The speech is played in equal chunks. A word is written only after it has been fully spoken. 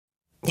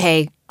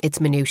Hey, it's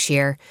Manoush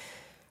here.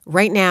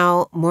 Right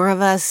now, more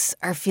of us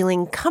are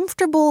feeling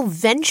comfortable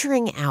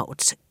venturing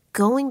out,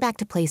 going back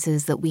to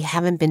places that we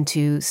haven't been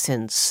to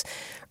since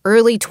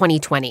early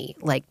 2020.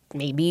 Like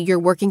maybe you're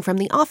working from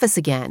the office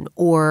again,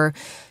 or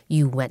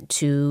you went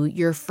to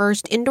your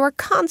first indoor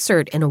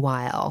concert in a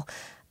while.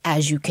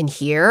 As you can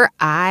hear,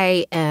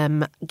 I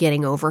am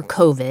getting over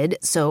COVID,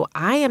 so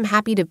I am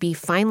happy to be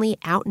finally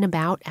out and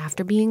about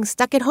after being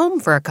stuck at home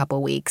for a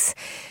couple weeks.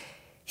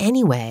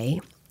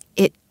 Anyway,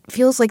 it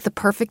feels like the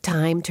perfect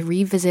time to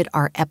revisit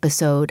our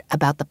episode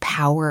about the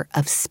power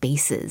of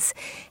spaces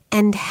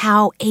and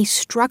how a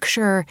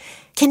structure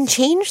can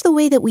change the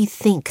way that we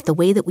think, the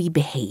way that we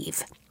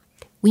behave.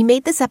 We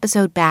made this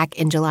episode back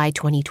in July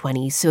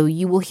 2020, so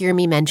you will hear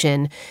me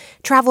mention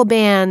travel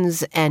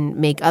bans and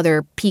make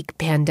other peak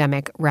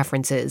pandemic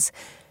references.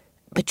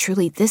 But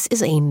truly, this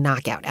is a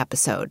knockout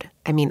episode.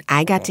 I mean,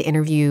 I got to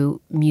interview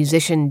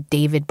musician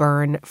David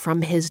Byrne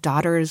from his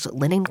daughter's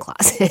linen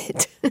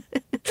closet.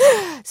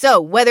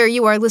 So whether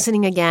you are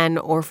listening again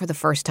or for the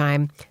first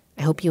time,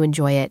 I hope you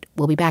enjoy it.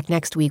 We'll be back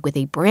next week with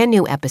a brand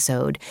new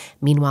episode.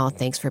 Meanwhile,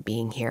 thanks for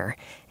being here,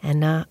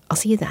 and I'll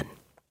see you then.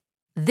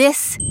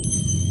 This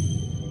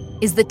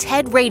is the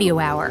TED Radio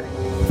Hour.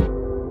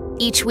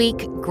 Each week,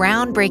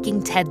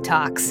 groundbreaking TED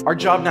Talks. Our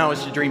job now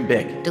is to dream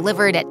big.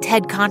 Delivered at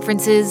TED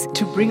conferences.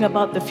 To bring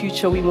about the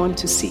future we want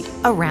to see.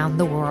 Around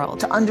the world.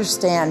 To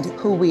understand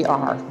who we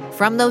are.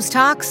 From those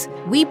talks,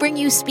 we bring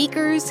you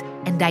speakers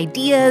and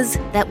ideas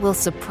that will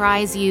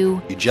surprise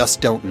you. You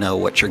just don't know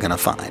what you're going to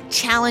find.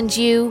 Challenge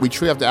you. We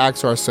truly have to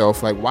ask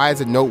ourselves, like, why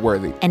is it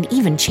noteworthy? And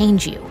even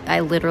change you. I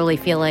literally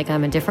feel like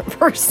I'm a different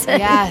person.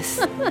 Yes.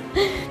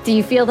 Do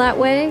you feel that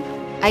way?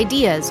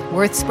 Ideas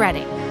worth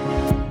spreading.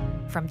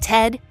 From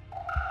TED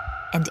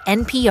and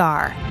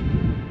NPR.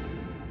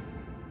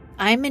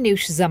 I'm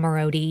Manoush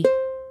Zomorodi.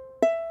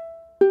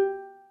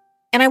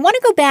 And I want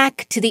to go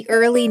back to the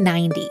early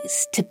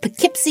 90s, to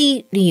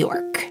Poughkeepsie, New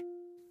York.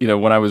 You know,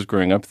 when I was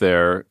growing up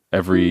there,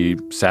 every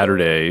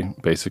Saturday,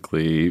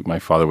 basically, my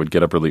father would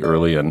get up really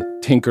early and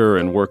tinker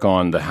and work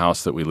on the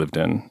house that we lived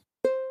in.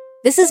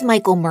 This is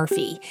Michael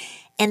Murphy,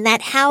 and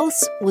that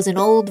house was an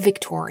old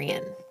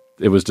Victorian.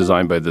 It was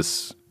designed by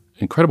this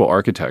incredible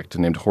architect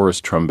named Horace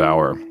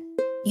Trumbauer.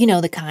 You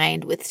know, the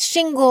kind with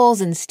shingles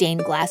and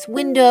stained glass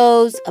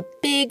windows, a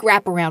big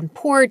wraparound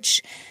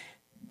porch,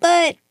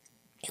 but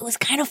it was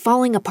kind of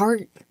falling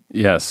apart.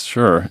 Yes,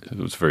 sure. It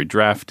was very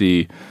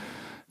drafty.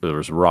 There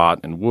was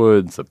rot in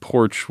wood. The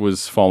porch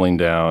was falling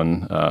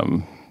down.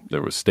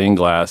 There was stained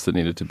glass that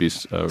needed to be,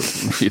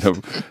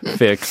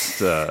 fixed.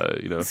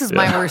 This is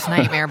my worst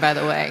nightmare, by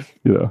the way.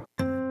 Yeah.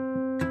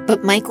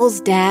 But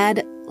Michael's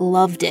dad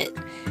loved it,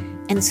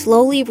 and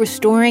slowly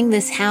restoring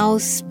this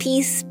house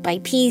piece by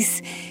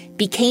piece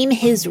became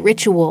his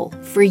ritual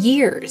for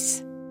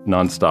years.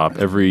 Nonstop,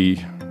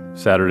 every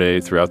Saturday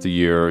throughout the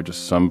year,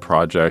 just some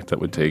project that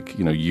would take,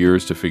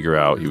 years to figure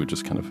out, he would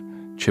just kind of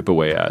chip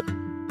away at.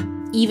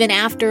 Even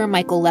after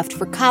Michael left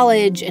for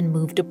college and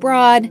moved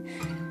abroad,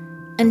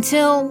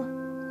 until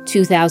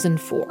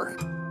 2004.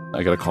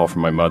 I got a call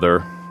from my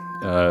mother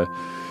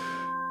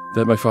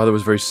that my father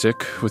was very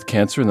sick with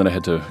cancer, and that I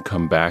had to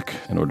come back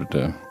in order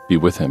to be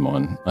with him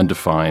on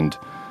undefined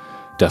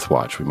death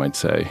watch, we might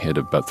say. He had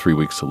about 3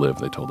 weeks to live,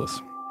 they told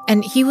us.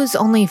 And he was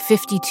only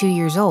 52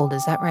 years old,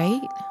 is that right?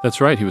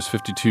 That's right. He was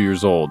 52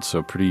 years old,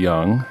 so pretty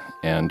young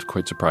and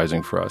quite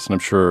surprising for us. And I'm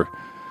sure,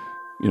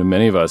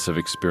 many of us have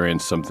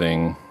experienced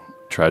something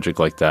tragic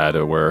like that,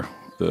 where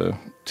the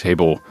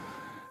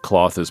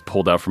tablecloth is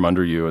pulled out from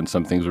under you and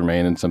some things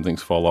remain and some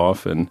things fall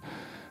off. And,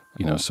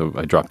 so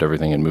I dropped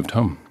everything and moved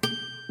home.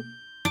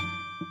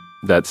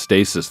 That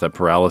stasis, that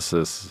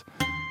paralysis,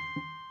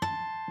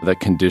 that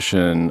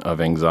condition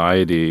of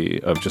anxiety,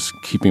 of just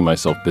keeping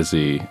myself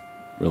busy,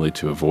 really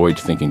to avoid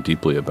thinking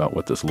deeply about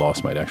what this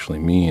loss might actually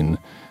mean.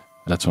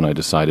 That's when I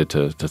decided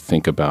to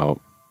think about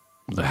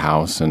the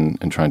house and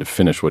trying to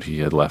finish what he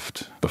had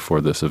left before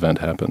this event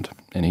happened.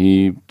 And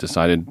he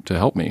decided to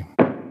help me.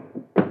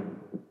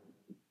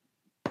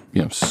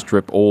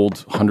 Strip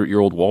old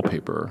 100-year-old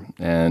wallpaper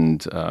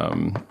and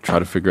try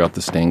to figure out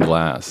the stained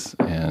glass,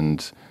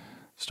 and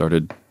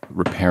started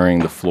repairing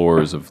the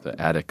floors of the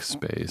attic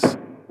space.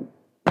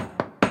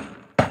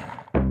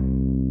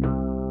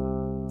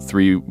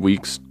 3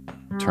 weeks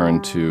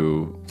turned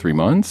to 3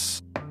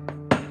 months.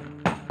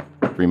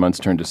 3 months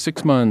turned to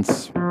 6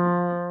 months.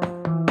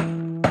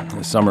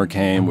 The summer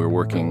came. We were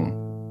working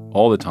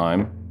all the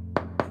time.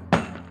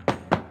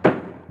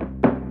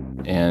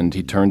 And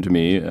he turned to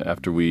me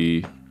after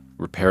we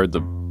repaired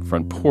the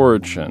front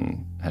porch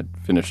and had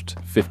finished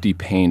 50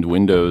 paned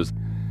windows.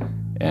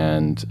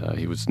 And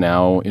he was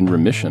now in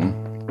remission.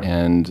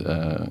 And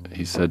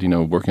he said,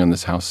 working on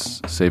this house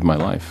saved my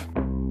life.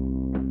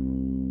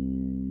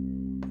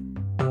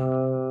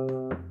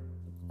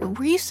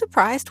 Were you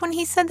surprised when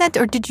he said that,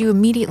 or did you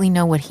immediately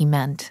know what he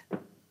meant?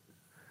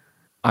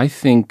 I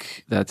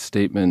think that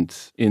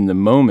statement in the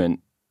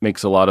moment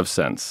makes a lot of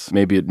sense.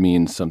 Maybe it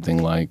means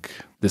something like,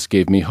 this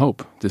gave me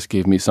hope. This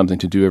gave me something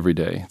to do every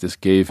day. This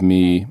gave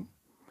me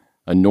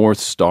a North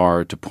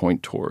Star to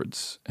point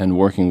towards. And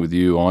working with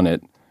you on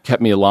it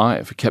kept me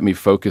alive. It kept me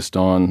focused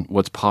on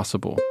what's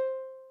possible.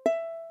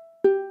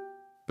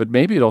 But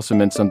maybe it also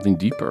meant something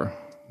deeper.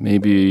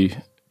 Maybe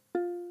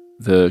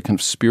the kind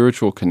of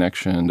spiritual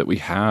connection that we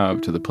have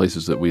to the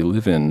places that we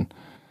live in,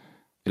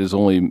 it is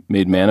only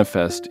made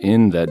manifest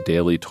in that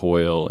daily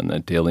toil and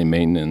that daily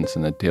maintenance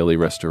and that daily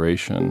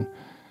restoration,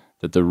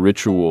 that the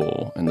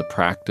ritual and the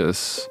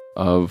practice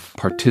of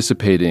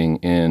participating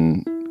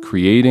in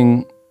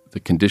creating the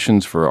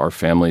conditions for our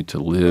family to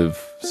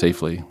live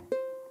safely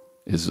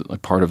is a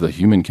part of the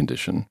human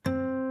condition.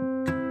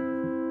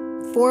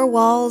 4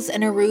 walls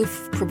and a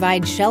roof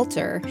provide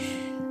shelter,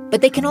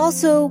 but they can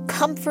also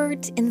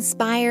comfort,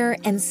 inspire,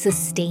 and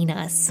sustain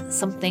us,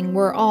 something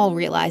we're all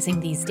realizing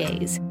these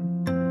days.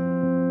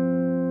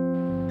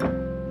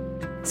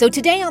 So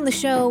today on the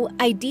show,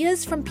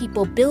 ideas from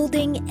people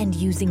building and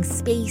using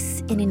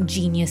space in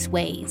ingenious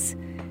ways.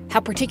 How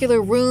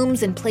particular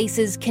rooms and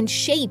places can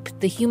shape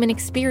the human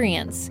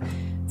experience,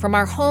 from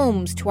our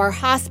homes to our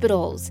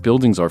hospitals.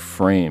 Buildings are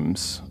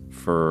frames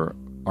for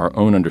our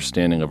own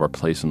understanding of our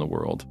place in the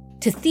world.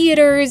 To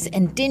theaters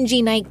and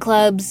dingy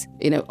nightclubs.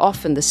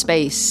 Often the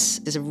space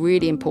is a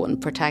really important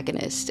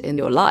protagonist in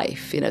your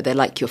life. They're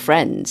like your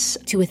friends.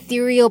 To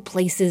ethereal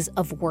places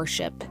of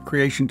worship.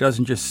 Creation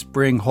doesn't just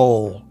spring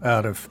whole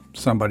out of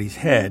somebody's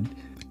head.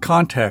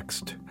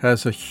 Context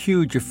has a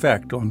huge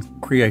effect on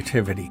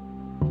creativity.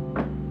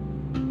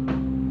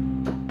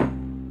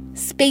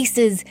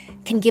 Spaces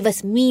can give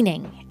us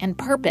meaning and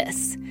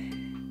purpose.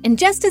 And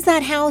just as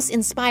that house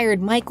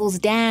inspired Michael's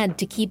dad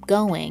to keep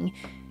going,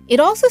 it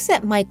also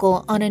set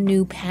Michael on a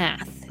new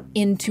path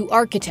into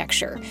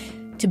architecture,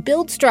 to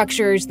build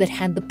structures that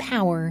had the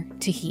power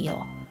to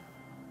heal.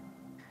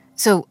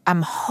 So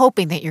I'm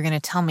hoping that you're going to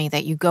tell me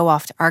that you go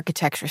off to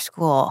architecture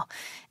school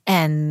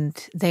and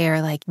they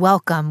are like,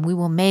 welcome, we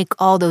will make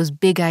all those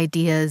big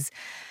ideas.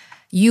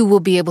 You will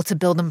be able to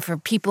build them for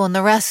people in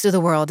the rest of the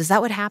world. Is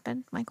that what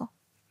happened, Michael?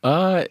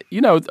 A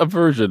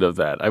version of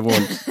that. I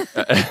won't...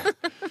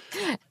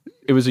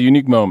 It was a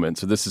unique moment.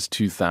 So this is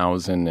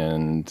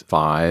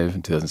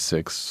 2005,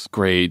 2006.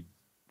 Great,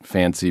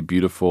 fancy,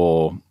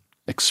 beautiful,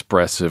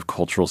 expressive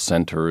cultural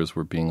centers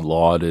were being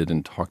lauded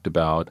and talked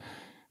about.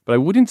 But I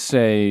wouldn't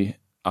say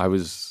I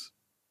was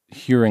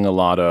hearing a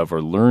lot of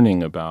or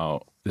learning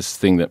about this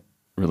thing that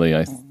really,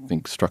 I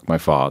think, struck my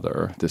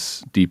father,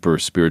 this deeper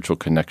spiritual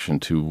connection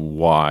to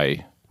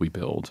why we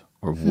build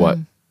or what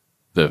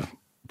the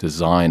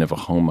design of a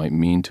home might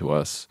mean to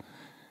us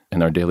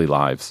in our daily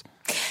lives.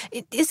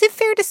 Is it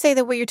fair to say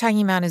that what you're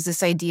talking about is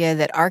this idea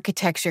that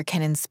architecture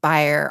can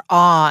inspire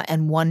awe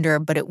and wonder,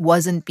 but it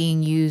wasn't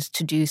being used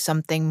to do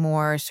something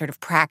more sort of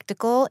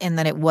practical, and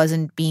that it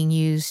wasn't being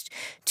used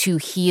to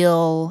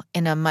heal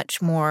in a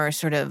much more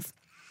sort of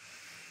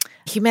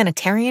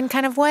humanitarian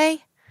kind of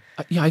way?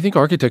 Yeah, I think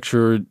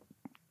architecture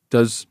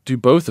does do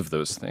both of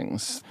those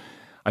things.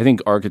 I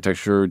think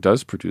architecture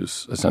does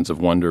produce a sense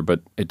of wonder, but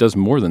it does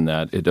more than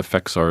that. It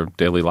affects our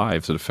daily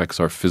lives. It affects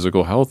our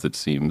physical health, it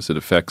seems. It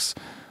affects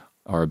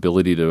our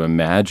ability to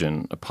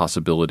imagine a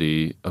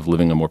possibility of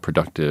living a more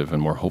productive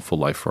and more hopeful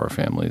life for our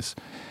families.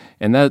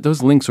 And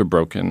those links are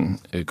broken,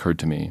 it occurred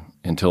to me,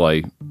 until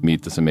I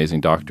meet this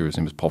amazing doctor. His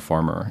name is Paul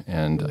Farmer,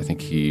 and I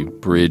think he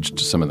bridged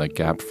some of that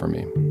gap for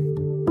me.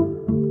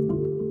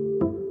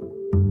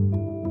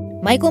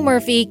 Michael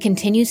Murphy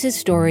continues his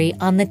story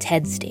on the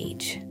TED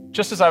stage.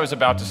 Just as I was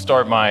about to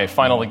start my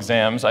final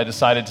exams, I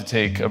decided to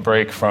take a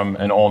break from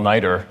an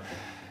all-nighter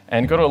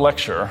and go to a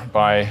lecture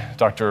by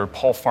Dr.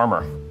 Paul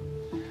Farmer,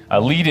 a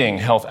leading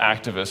health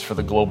activist for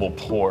the global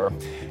poor.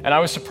 And I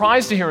was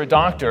surprised to hear a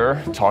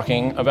doctor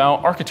talking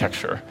about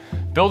architecture.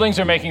 Buildings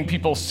are making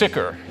people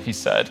sicker, he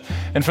said.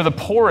 And for the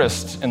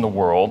poorest in the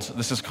world,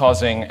 this is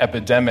causing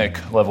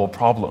epidemic-level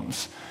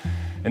problems.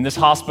 In this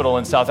hospital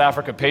in South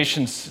Africa,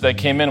 patients that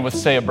came in with,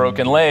 say, a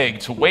broken leg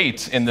to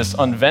wait in this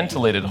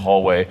unventilated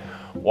hallway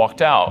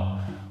walked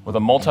out with a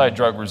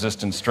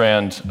multi-drug-resistant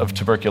strand of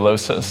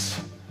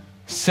tuberculosis.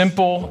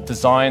 Simple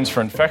designs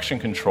for infection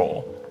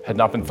control had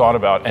not been thought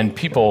about, and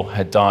people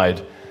had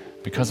died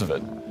because of it.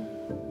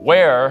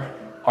 Where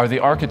are the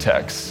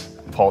architects,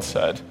 Paul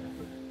said.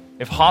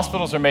 If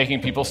hospitals are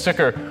making people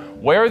sicker,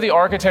 where are the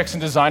architects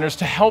and designers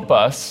to help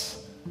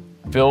us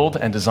build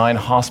and design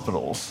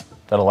hospitals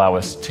that allow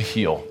us to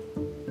heal?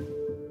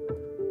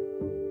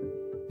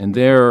 And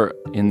there,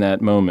 in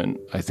that moment,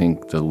 I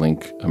think the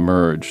link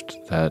emerged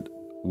that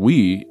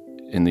we,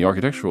 in the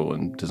architectural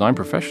and design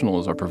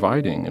professionals, are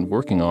providing and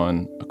working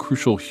on a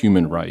crucial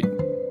human right.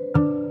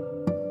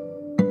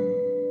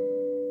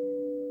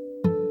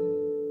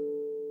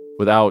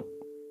 Without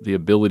the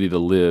ability to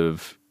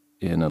live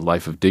in a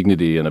life of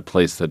dignity in a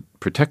place that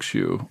protects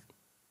you,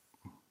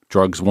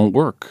 drugs won't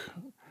work.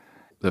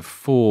 The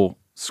full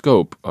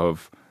scope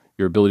of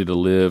your ability to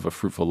live a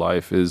fruitful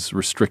life is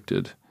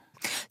restricted.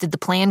 Did the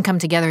plan come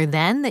together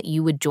then that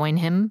you would join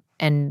him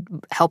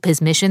and help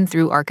his mission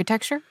through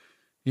architecture?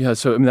 Yeah,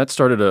 so that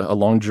started a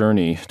long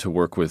journey to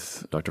work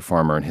with Dr.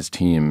 Farmer and his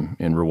team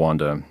in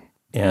Rwanda.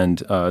 And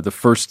the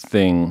first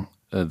thing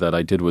that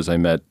I did was I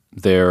met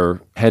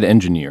their head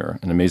engineer,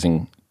 an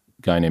amazing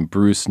guy named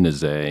Bruce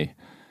Nizet.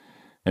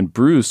 And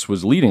Bruce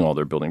was leading all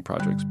their building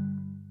projects.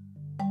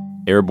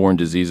 Airborne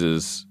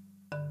diseases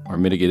are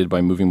mitigated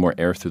by moving more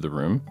air through the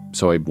room.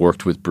 So I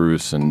worked with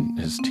Bruce and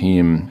his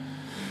team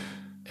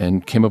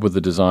and came up with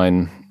a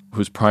design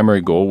whose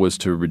primary goal was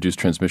to reduce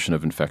transmission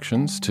of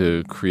infections,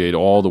 to create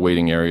all the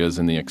waiting areas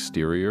in the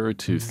exterior,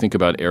 to think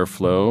about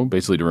airflow,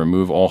 basically to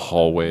remove all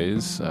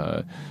hallways,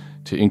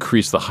 to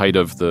increase the height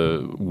of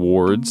the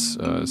wards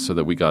so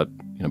that we got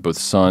both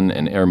sun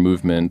and air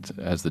movement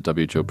as the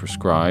WHO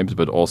prescribes,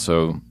 but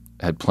also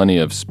had plenty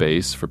of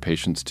space for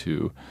patients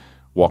to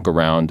walk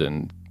around.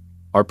 And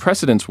our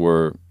precedents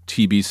were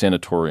TB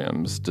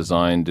sanatoriums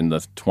designed in the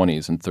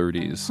 20s and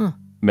 30s,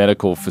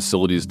 medical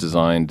facilities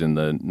designed in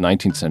the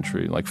 19th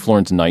century, like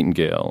Florence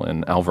Nightingale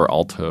and Alvar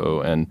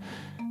Aalto, and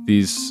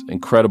these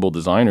incredible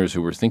designers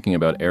who were thinking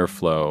about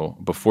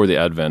airflow before the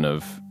advent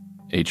of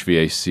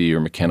HVAC or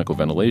mechanical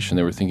ventilation.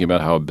 They were thinking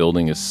about how a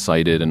building is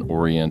sited and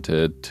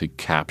oriented to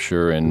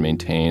capture and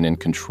maintain and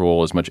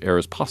control as much air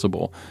as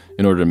possible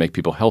in order to make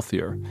people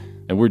healthier.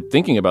 And we're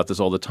thinking about this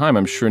all the time.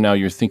 I'm sure now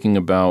you're thinking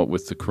about,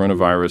 with the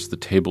coronavirus, the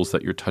tables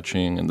that you're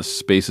touching and the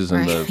spaces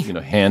and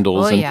the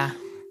handles.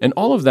 And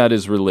all of that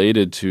is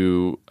related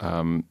to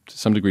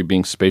some degree,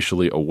 being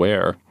spatially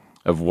aware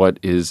of what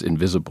is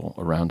invisible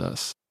around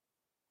us.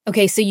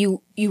 Okay, so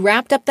you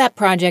wrapped up that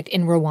project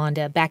in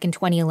Rwanda back in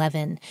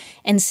 2011.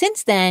 And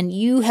since then,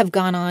 you have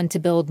gone on to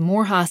build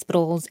more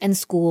hospitals and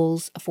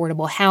schools,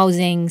 affordable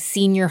housing,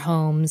 senior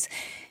homes.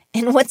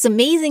 And what's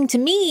amazing to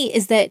me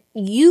is that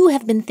you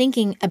have been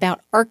thinking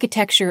about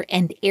architecture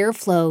and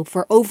airflow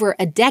for over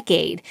a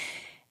decade.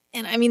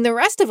 And I mean, the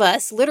rest of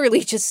us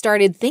literally just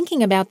started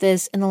thinking about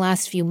this in the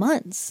last few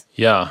months.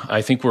 Yeah,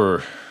 I think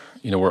we're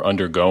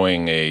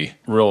undergoing a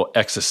real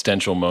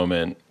existential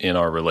moment in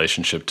our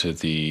relationship to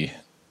the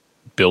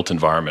built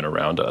environment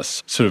around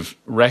us, sort of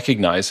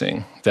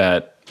recognizing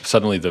that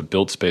suddenly the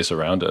built space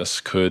around us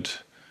could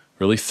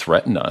really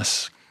threaten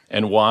us.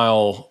 And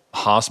while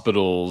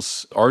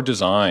hospitals are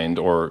designed,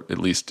 or at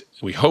least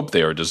we hope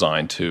they are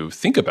designed, to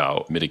think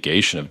about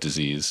mitigation of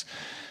disease,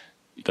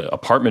 the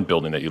apartment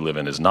building that you live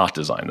in is not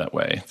designed that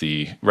way.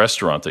 The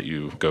restaurant that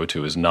you go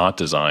to is not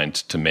designed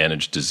to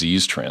manage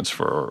disease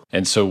transfer.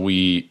 And so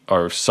we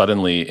are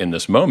suddenly in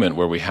this moment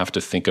where we have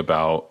to think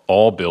about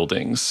all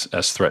buildings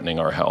as threatening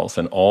our health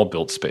and all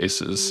built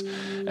spaces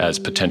as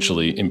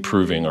potentially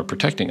improving or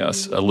protecting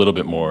us a little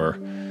bit more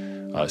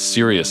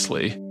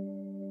seriously.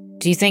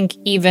 Do you think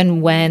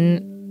even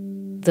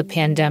when the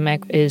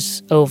pandemic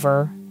is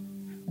over,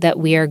 that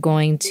we are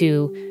going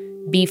to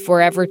be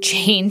forever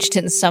changed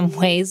in some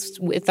ways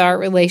with our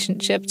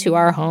relationship to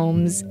our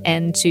homes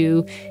and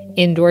to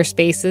indoor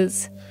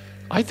spaces?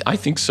 I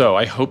think so.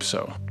 I hope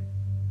so.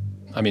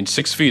 I mean,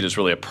 6 feet is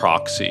really a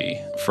proxy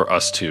for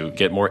us to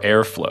get more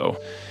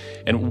airflow.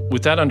 And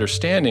with that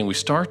understanding, we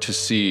start to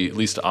see, at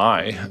least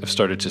I have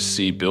started to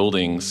see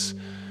buildings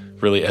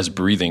really as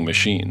breathing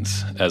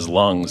machines, as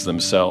lungs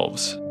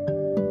themselves.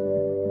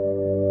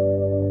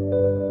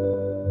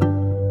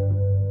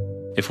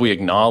 If we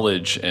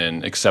acknowledge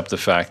and accept the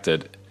fact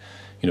that,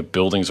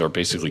 buildings are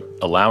basically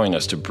allowing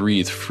us to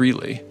breathe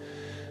freely,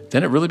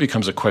 then it really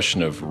becomes a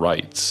question of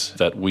rights,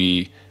 that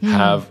we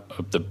have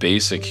the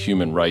basic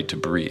human right to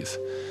breathe.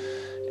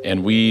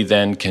 And we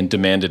then can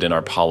demand it in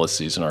our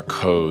policies and our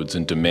codes,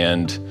 and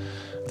demand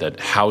that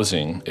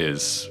housing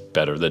is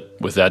better. That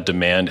with that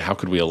demand, how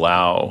could we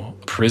allow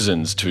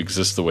prisons to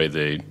exist the way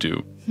they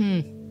do?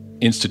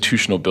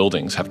 Institutional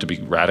buildings have to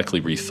be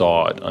radically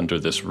rethought under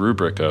this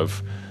rubric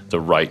of the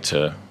right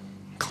to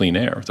clean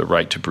air, the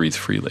right to breathe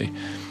freely.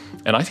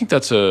 And I think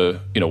that's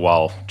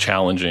while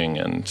challenging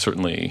and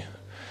certainly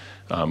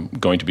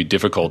going to be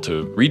difficult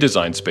to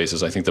redesign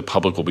spaces, I think the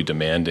public will be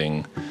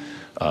demanding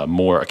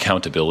more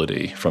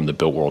accountability from the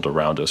built world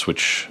around us,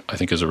 which I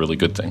think is a really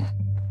good thing.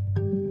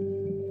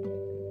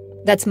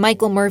 That's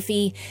Michael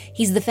Murphy.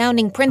 He's the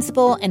founding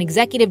principal and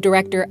executive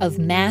director of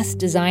Mass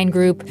Design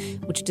Group,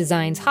 which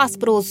designs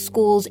hospitals,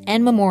 schools,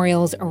 and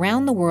memorials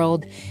around the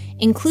world,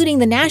 including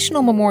the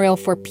National Memorial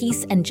for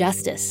Peace and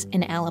Justice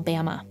in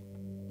Alabama.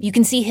 You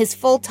can see his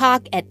full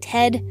talk at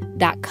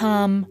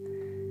TED.com.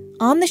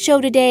 On the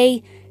show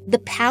today, The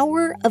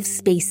Power of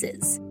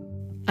Spaces.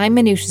 I'm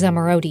Manoush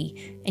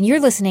Zomorodi, and you're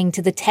listening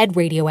to the TED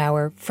Radio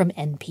Hour from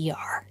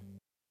NPR.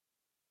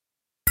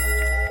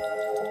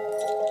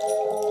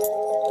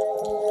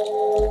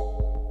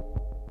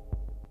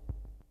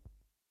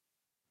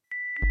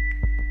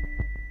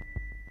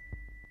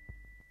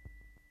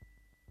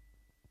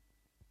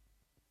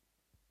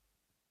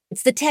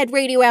 It's the TED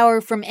Radio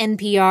Hour from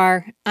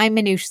NPR. I'm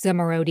Manoush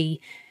Zomorodi.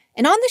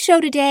 And on the show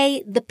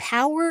today, the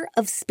power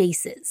of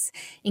spaces,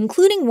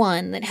 including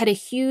one that had a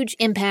huge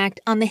impact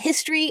on the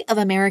history of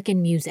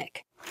American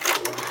music.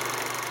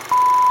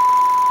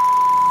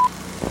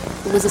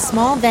 It was a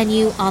small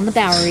venue on the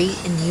Bowery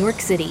in New York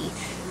City,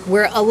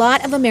 where a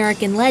lot of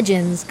American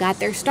legends got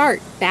their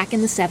start back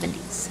in the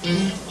 70s.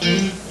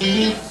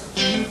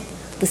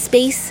 The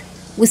space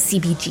was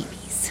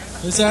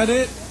CBGB's. Is that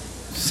it?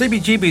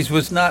 CBGB's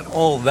was not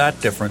all that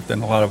different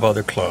than a lot of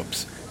other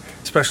clubs,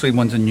 especially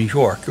ones in New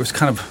York. It was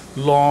kind of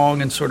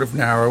long and sort of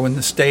narrow, and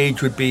the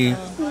stage would be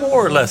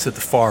more or less at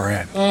the far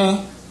end.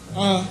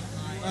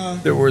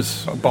 There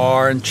was a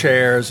bar and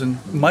chairs, and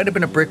might have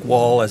been a brick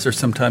wall, as there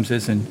sometimes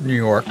is in New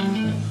York.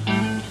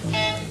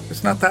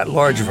 It's not that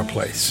large of a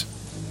place.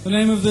 The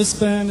name of this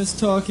band is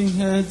Talking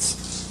Heads.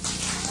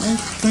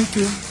 Thank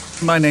you.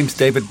 My name's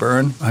David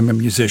Byrne. I'm a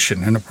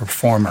musician and a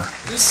performer.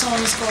 This song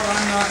is called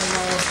I'm Not in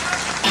Love.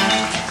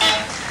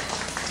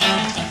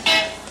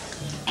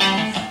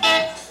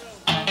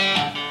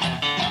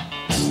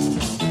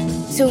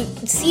 So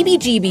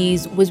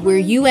CBGB's was where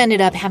you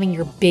ended up having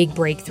your big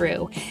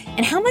breakthrough.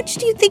 And how much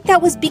do you think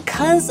that was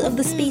because of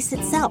the space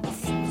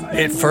itself?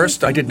 At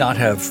first, I did not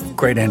have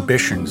great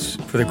ambitions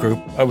for the group.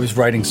 I was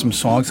writing some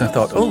songs, and I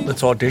thought,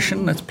 let's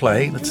audition, let's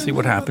play, let's see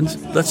what happens.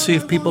 Let's see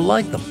if people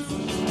like them.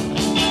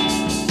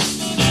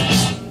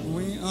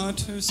 We are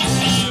two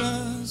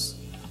strangers.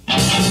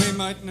 We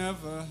might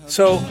never have...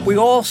 So we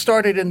all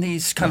started in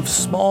these kind of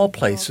small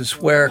places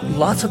where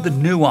lots of the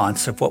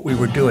nuance of what we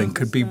were doing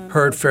could be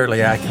heard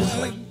fairly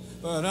accurately.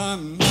 But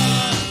I'm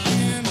not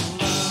in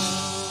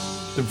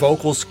love. The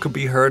vocals could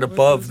be heard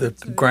above the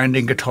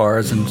grinding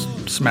guitars and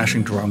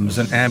smashing drums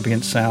and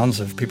ambient sounds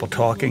of people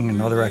talking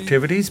and other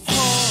activities.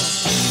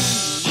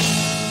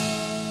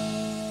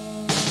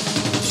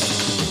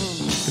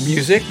 The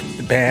music,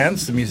 the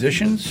bands, the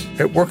musicians,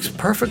 it works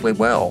perfectly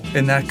well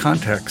in that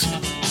context.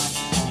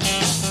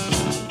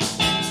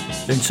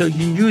 And so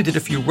you knew that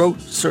if you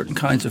wrote certain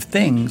kinds of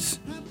things,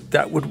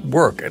 that would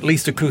work, at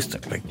least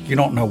acoustically. You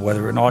don't know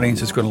whether an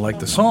audience is going to like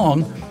the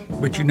song,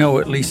 but you know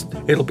at least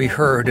it'll be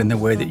heard in the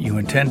way that you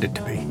intend it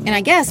to be. And I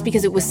guess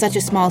because it was such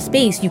a small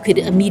space, you could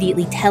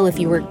immediately tell if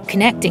you were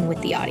connecting with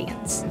the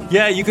audience.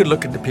 Yeah, you could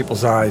look into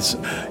people's eyes.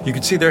 You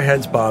could see their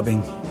heads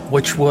bobbing,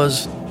 which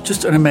was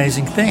just an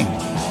amazing thing.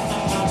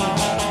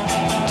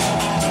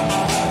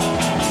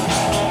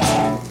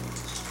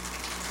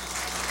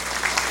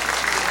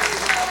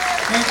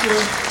 Thank you.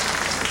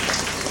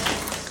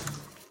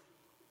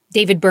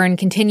 David Byrne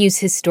continues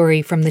his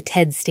story from the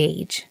TED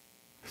stage.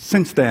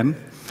 Since then,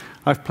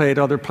 I've played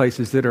other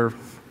places that are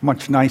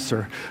much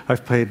nicer.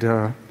 I've played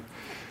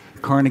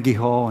Carnegie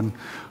Hall and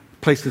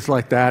places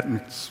like that, and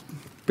it's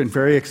been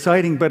very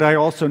exciting. But I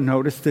also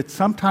noticed that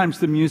sometimes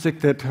the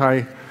music that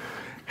I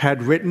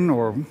had written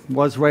or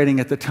was writing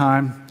at the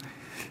time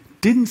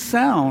didn't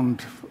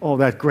sound all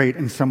that great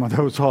in some of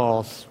those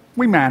halls.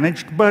 We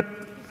managed, but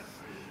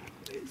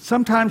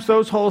sometimes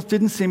those halls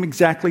didn't seem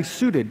exactly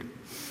suited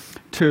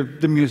to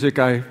the music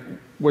I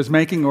was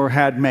making or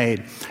had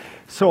made.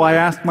 So I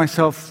asked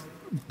myself,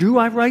 do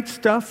I write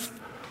stuff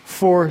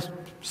for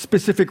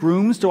specific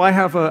rooms? Do I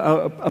have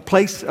a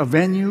place, a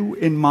venue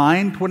in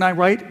mind when I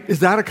write? Is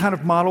that a kind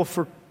of model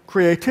for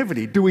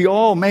creativity? Do we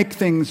all make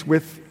things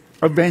with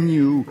a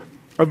venue,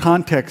 a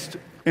context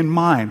in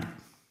mind?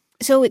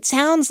 So it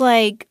sounds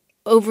like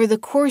over the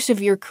course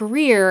of your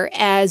career,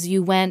 as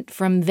you went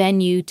from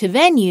venue to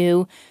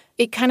venue,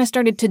 it kind of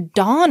started to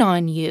dawn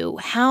on you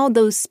how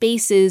those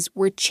spaces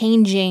were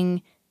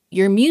changing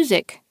your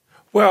music.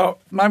 Well,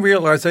 my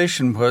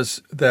realization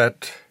was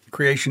that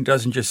creation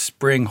doesn't just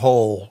spring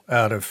whole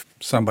out of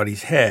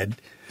somebody's head.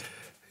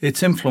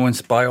 It's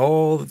influenced by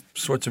all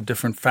sorts of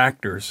different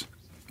factors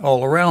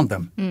all around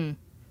them.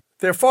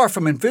 They're far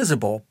from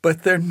invisible,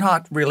 but they're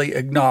not really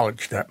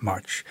acknowledged that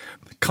much.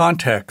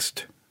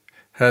 Context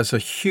has a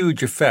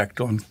huge effect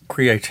on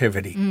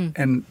creativity.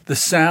 And the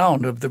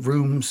sound of the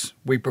rooms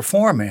we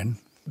perform in,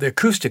 the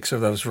acoustics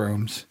of those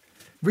rooms,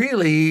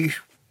 really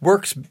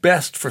works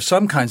best for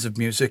some kinds of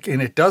music,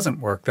 and it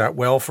doesn't work that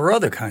well for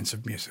other kinds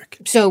of music.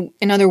 So,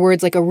 in other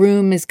words, like a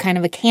room is kind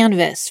of a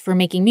canvas for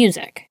making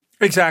music.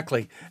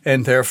 Exactly.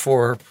 And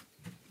therefore,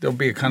 there'll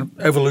be a kind of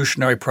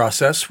evolutionary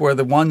process where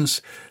the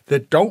ones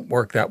that don't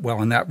work that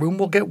well in that room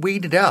will get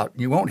weeded out.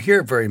 You won't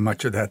hear very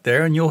much of that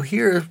there, and you'll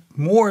hear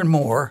more and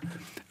more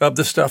of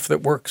the stuff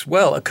that works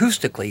well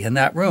acoustically in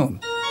that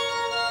room.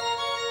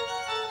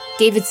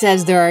 David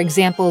says there are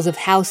examples of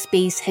how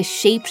space has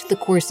shaped the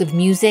course of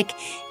music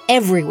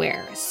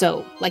everywhere.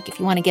 So, like if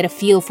you want to get a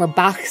feel for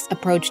Bach's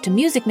approach to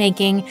music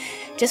making,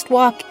 just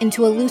walk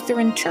into a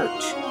Lutheran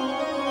church.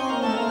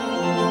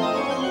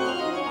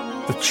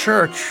 The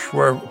church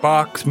where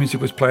Bach's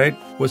music was played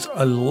was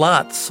a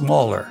lot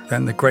smaller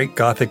than the great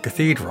Gothic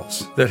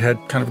cathedrals that had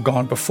kind of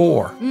gone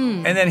before.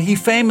 And then he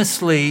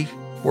famously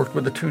worked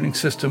with a tuning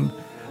system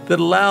that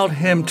allowed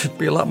him to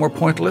be a lot more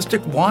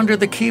pointillistic, wander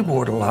the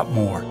keyboard a lot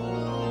more.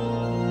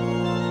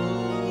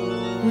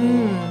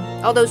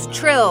 All those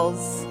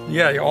trills.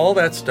 Yeah, all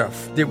that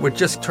stuff. It would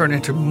just turn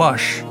into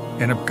mush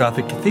in a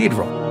Gothic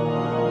cathedral.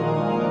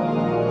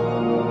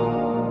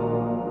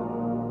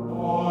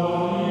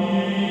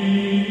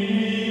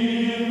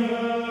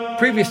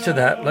 Previous to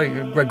that,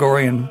 like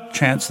Gregorian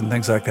chants and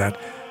things like that,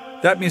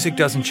 that music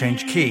doesn't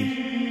change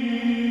key.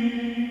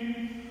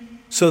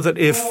 So that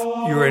if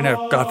you're in a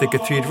Gothic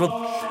cathedral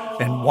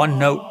and one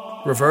note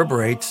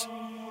reverberates,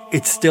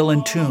 it's still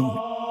in tune.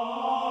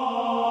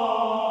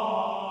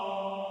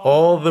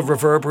 All the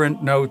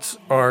reverberant notes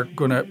are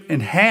going to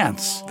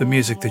enhance the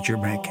music that you're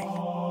making.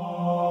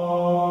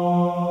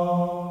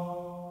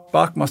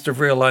 Bach must have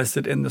realized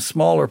that in the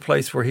smaller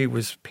place where he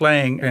was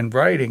playing and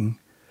writing,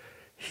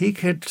 he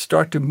could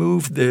start to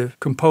move the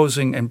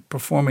composing and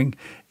performing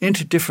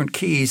into different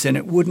keys, and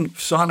it wouldn't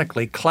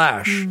sonically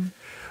clash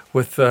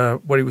with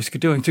what he was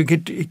doing. So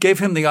it gave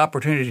him the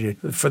opportunity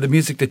for the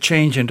music to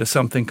change into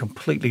something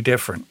completely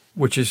different,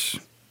 which is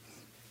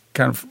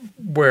kind of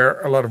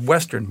where a lot of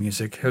Western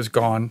music has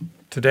gone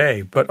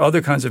today. But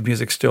other kinds of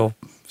music still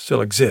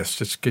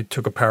exist. It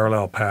took a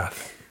parallel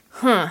path.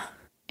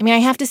 I mean, I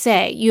have to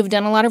say, you've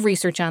done a lot of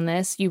research on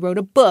this. You wrote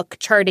a book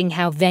charting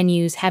how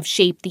venues have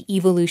shaped the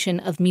evolution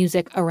of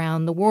music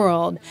around the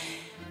world.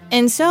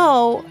 And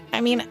so,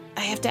 I mean,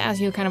 I have to ask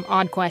you a kind of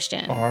odd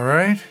question. All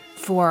right.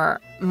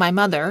 For my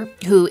mother,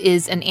 who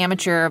is an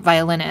amateur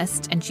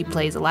violinist, and she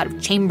plays a lot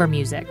of chamber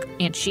music,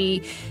 and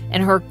she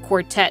and her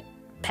quartet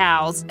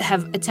pals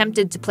have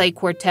attempted to play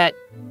quartet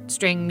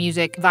string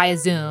music via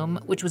Zoom,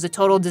 which was a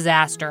total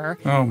disaster.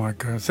 Oh, my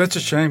God. Such a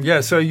shame.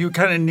 Yeah, so you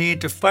kind of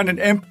need to find an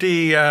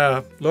empty,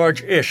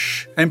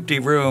 large-ish empty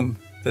room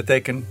that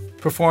they can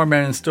perform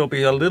in and still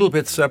be a little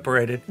bit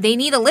separated. They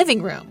need a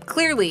living room,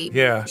 clearly.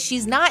 Yeah.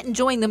 She's not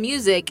enjoying the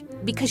music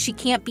because she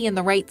can't be in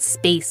the right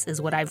space,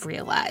 is what I've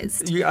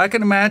realized. I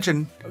can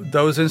imagine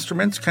those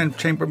instruments, kind of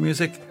chamber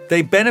music,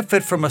 they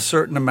benefit from a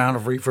certain amount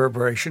of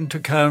reverberation to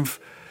kind of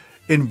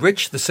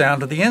enrich the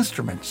sound of the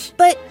instruments.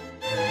 But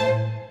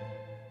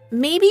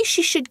maybe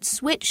she should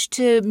switch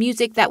to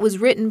music that was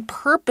written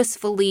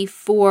purposefully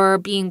for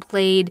being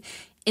played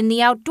in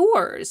the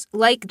outdoors,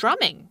 like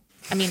drumming.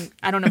 I mean,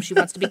 I don't know if she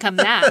wants to become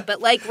that,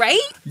 but right?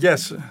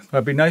 Yes,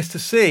 it'd be nice to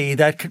see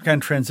that can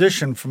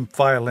transition from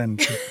violin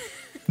to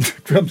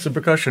drums and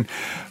percussion.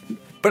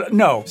 But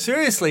no,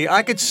 seriously,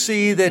 I could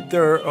see that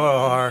there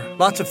are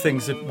lots of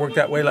things that work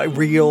that way, like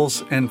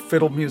reels and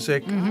fiddle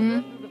music,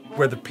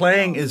 where the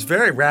playing is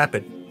very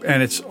rapid,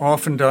 and it's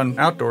often done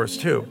outdoors,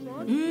 too.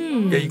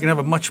 Yeah, you can have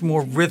a much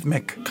more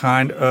rhythmic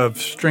kind of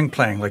string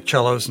playing, like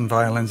cellos and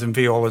violins and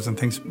violas and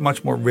things,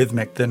 much more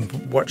rhythmic than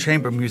what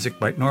chamber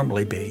music might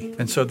normally be.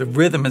 And so the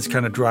rhythm is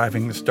kind of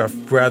driving the stuff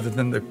rather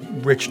than the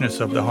richness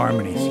of the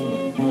harmonies.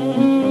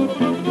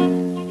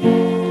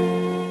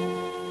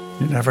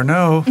 You never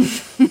know.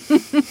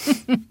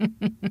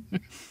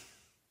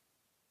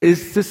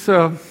 Is this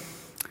a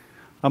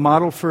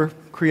model for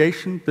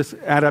creation, this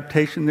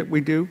adaptation that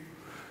we do?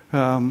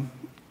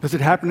 Does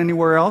it happen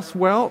anywhere else?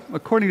 Well,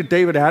 according to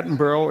David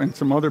Attenborough and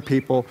some other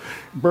people,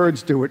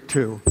 birds do it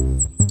too.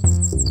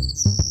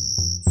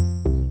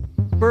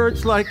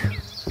 Birds like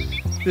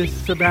this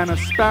Savannah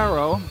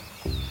sparrow,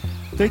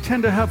 they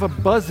tend to have a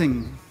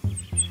buzzing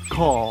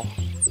call.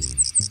 A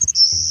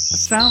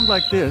sound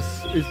like this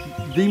is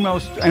the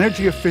most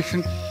energy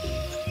efficient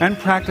and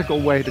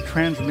practical way to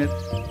transmit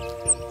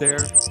their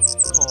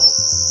call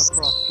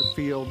across the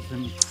fields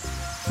and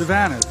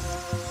savannas.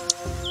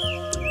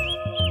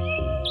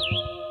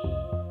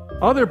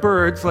 Other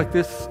birds, like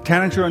this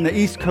tanager on the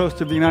east coast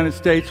of the United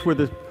States, where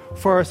the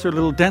forests are a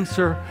little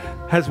denser,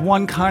 has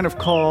one kind of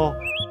call.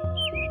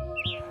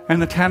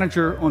 And the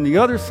tanager on the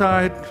other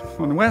side,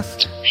 on the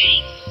west,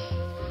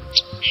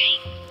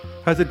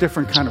 has a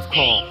different kind of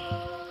call.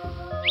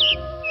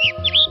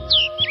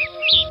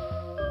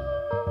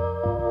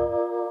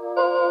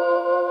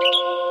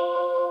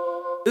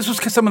 This was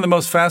some of the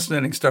most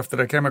fascinating stuff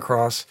that I came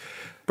across.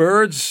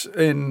 Birds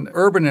in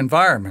urban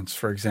environments,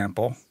 for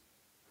example,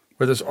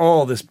 where there's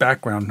all this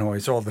background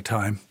noise all the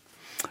time,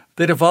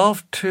 they'd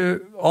evolved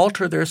to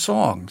alter their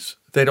songs.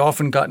 They'd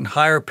often gotten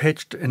higher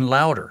pitched and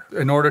louder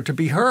in order to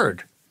be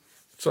heard.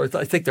 So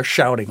I think they're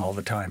shouting all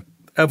the time.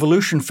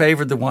 Evolution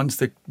favored the ones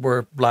that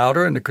were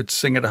louder and that could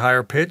sing at a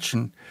higher pitch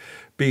and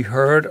be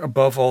heard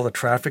above all the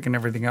traffic and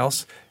everything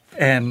else.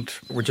 And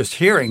we're just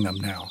hearing them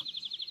now.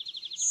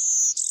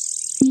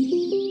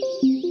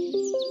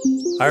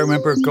 I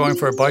remember going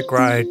for a bike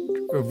ride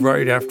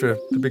right after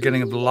the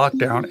beginning of the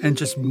lockdown and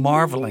just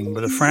marveling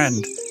with a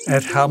friend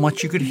at how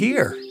much you could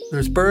hear.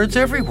 There's birds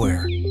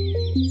everywhere.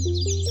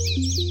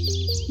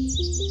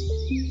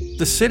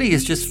 The city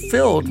is just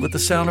filled with the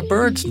sound of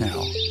birds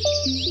now.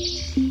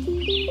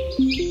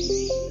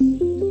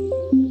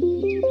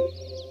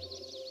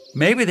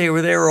 Maybe they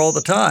were there all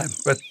the time,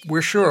 but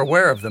we're sure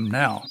aware of them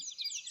now.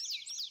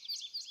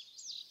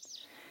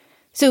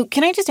 So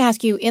can I just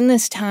ask you, in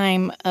this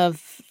time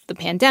of the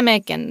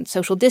pandemic and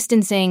social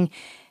distancing,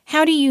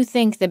 how do you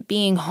think that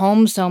being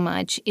home so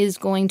much is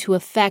going to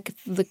affect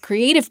the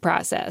creative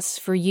process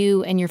for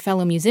you and your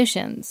fellow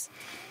musicians?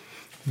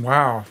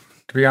 Wow.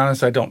 To be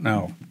honest, I don't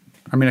know.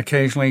 I mean,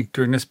 occasionally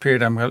during this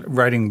period, I'm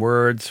writing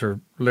words or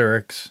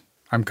lyrics.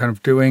 I'm kind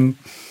of doing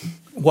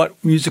what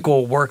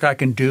musical work I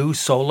can do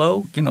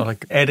solo,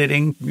 like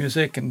editing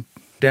music and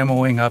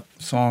demoing up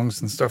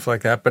songs and stuff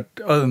like that. But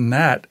other than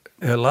that,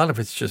 a lot of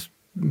it's just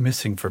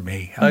missing for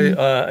me.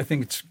 I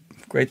think it's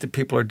great that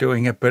people are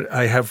doing it, but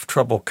I have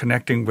trouble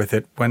connecting with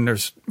it when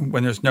there's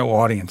no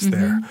audience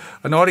there.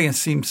 An audience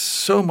seems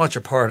so much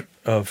a part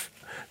of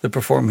the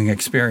performing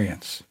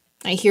experience.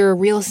 I hear a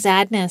real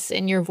sadness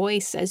in your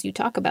voice as you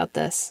talk about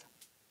this.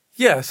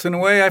 Yes, in a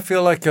way I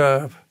feel like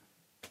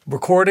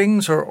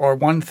recordings are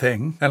one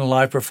thing and a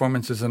live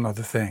performance is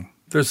another thing.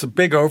 There's a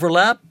big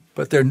overlap,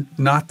 but they're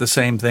not the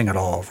same thing at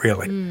all,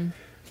 really.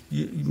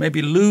 You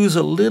maybe lose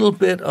a little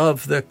bit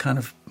of the kind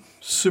of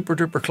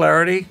super-duper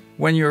clarity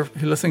when you're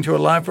listening to a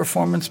live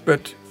performance,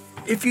 but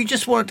if you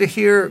just wanted to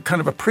hear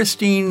kind of a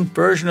pristine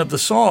version of the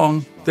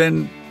song,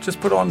 then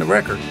just put on the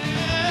record.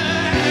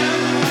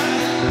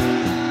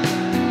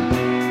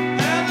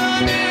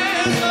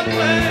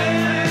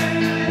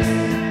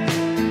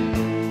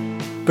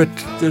 But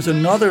there's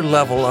another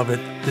level of it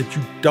that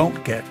you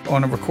don't get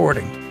on a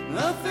recording.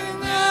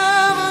 Nothing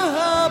ever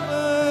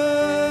happens.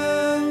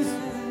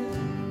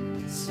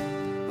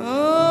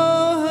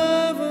 Oh,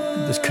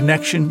 heaven. This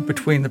connection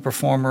between the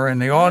performer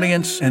and the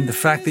audience, and the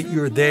fact that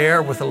you're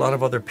there with a lot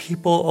of other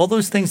people, all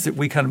those things that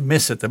we kind of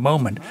miss at the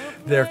moment,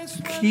 they're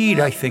keyed,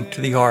 I think,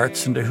 to the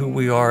arts and to who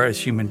we are as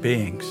human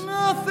beings.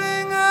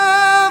 Nothing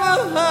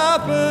ever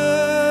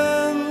happens.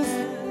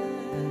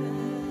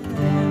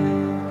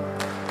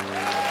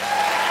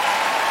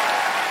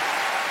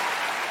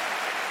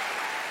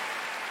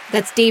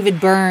 That's David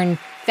Byrne,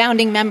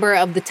 founding member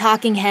of the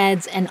Talking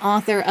Heads and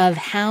author of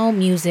How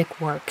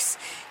Music Works.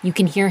 You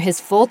can hear his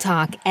full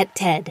talk at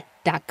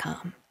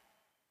TED.com.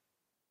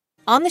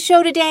 On the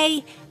show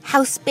today,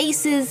 how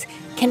spaces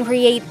can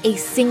create a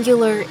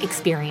singular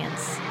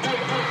experience,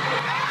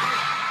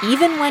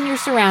 even when you're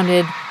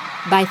surrounded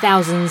by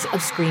thousands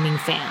of screaming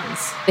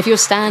fans. If you're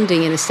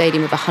standing in a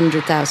stadium of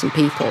 100,000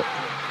 people,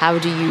 how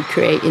do you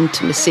create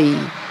intimacy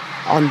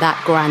on that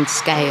grand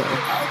scale?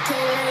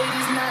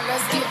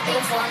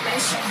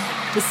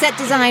 The set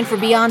design for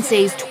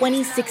Beyoncé's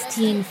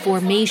 2016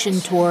 Formation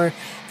tour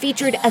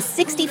featured a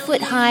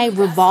 60-foot-high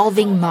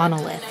revolving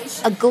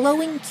monolith, a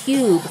glowing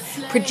cube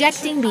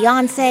projecting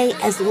Beyoncé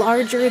as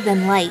larger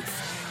than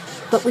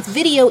life, but with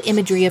video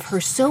imagery of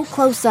her so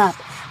close up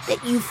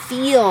that you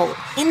feel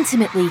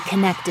intimately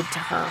connected to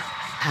her.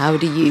 How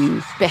do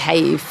you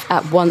behave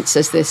at once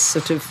as this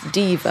sort of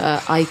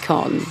diva,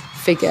 icon,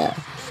 figure,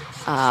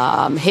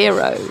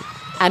 hero,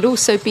 and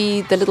also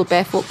be the little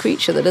barefoot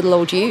creature, the little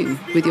old you,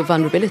 with your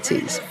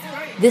vulnerabilities?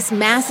 This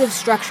massive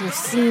structure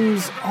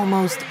seems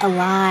almost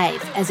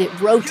alive as it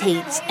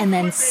rotates and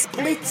then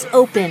splits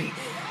open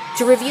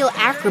to reveal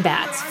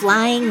acrobats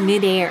flying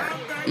midair.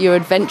 You're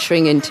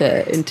adventuring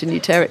into new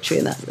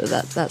territory, and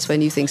that's where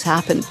new things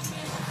happen.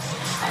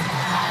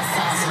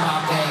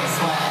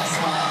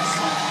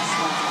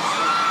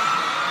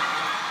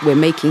 We're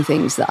making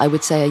things that I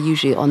would say are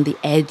usually on the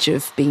edge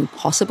of being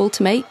possible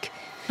to make.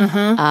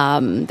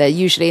 They're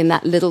usually in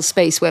that little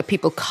space where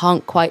people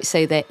can't quite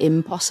say they're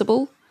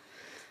impossible,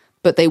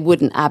 but they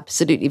wouldn't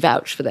absolutely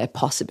vouch for their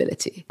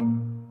possibility.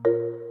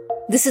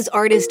 This is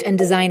artist and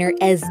designer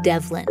Ez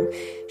Devlin.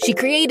 She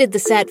created the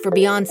set for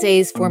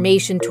Beyoncé's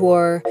Formation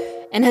tour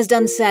and has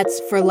done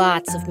sets for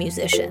lots of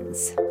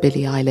musicians.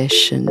 Billie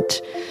Eilish and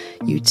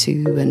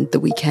U2 and The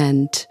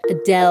Weeknd.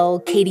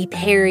 Adele, Katy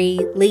Perry,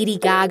 Lady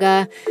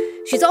Gaga.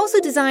 She's also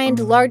designed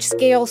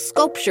large-scale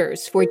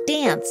sculptures for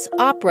dance,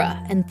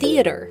 opera, and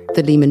theater.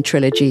 The Lehman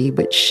Trilogy,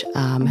 which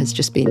has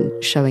just been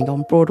showing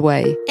on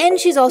Broadway. And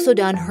she's also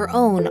done her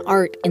own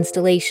art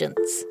installations.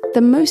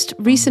 The most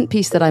recent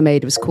piece that I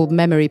made was called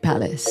Memory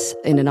Palace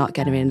in an art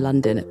gallery in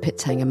London at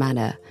Pithanger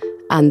Manor.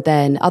 And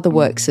then other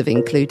works have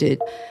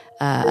included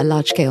a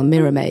large-scale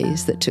mirror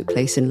maze that took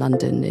place in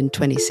London in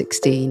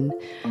 2016.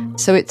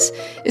 So it's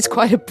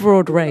quite a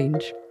broad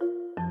range.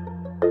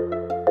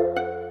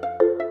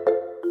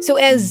 So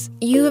as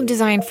you have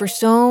designed for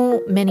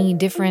so many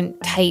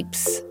different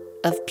types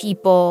of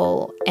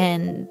people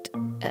and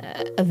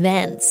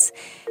events,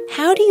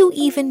 how do you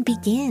even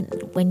begin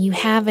when you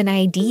have an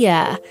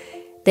idea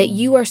that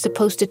you are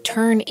supposed to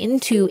turn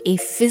into a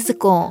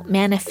physical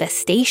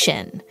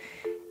manifestation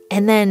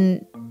and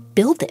then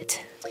build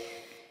it?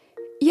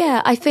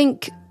 Yeah, I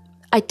think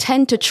I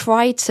tend to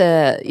try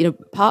to,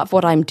 part of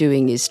what I'm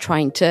doing is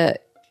trying to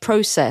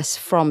process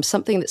from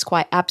something that's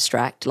quite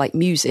abstract, like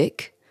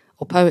music,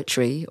 or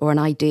poetry, or an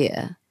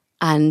idea,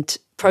 and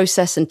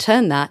process and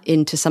turn that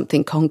into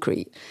something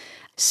concrete.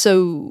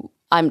 So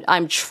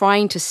I'm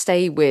trying to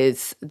stay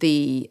with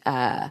the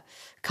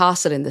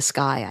castle in the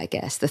sky, I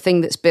guess, the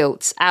thing that's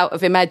built out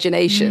of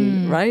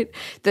imagination, right?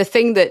 The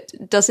thing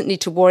that doesn't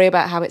need to worry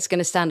about how it's going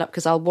to stand up,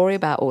 because I'll worry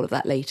about all of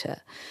that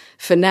later.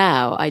 For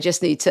now, I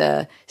just need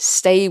to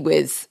stay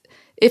with,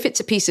 if it's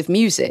a piece of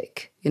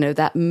music,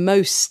 that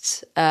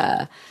most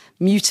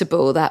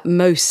mutable, that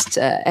most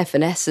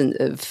evanescent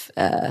of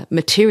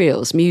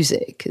materials,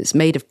 music is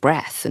made of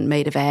breath and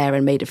made of air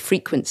and made of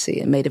frequency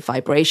and made of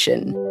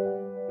vibration.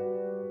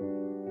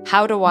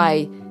 How do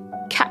I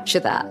capture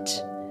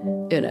that,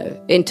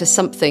 into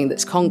something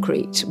that's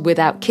concrete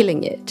without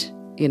killing it?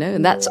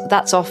 And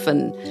that's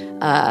often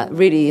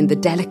really in the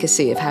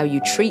delicacy of how you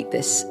treat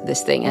this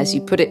thing as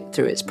you put it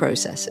through its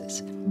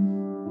processes.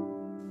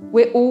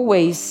 We're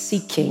always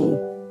seeking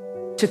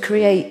to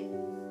create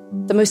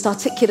the most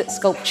articulate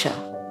sculpture,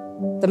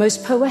 the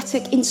most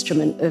poetic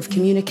instrument of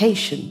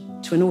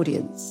communication to an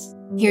audience.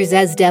 Here's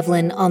Ez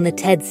Devlin on the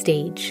TED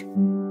stage.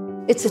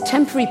 It's a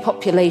temporary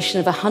population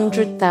of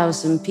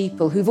 100,000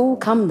 people who've all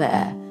come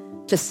there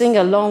to sing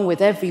along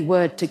with every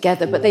word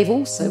together, but they've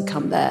also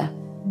come there,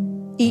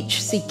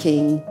 each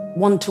seeking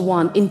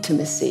one-to-one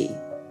intimacy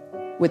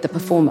with the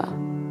performer.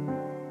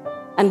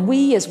 And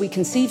we, as we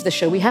conceive the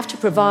show, we have to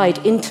provide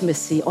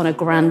intimacy on a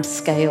grand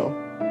scale.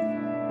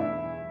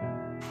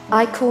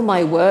 I call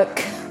my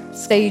work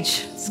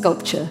stage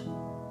sculpture.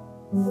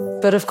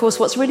 But of course,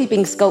 what's really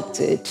being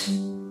sculpted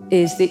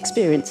is the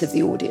experience of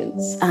the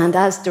audience. And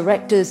as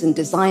directors and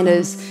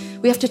designers,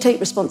 we have to take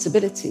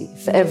responsibility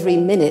for every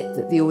minute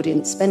that the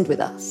audience spend with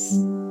us.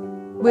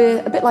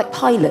 We're a bit like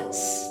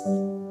pilots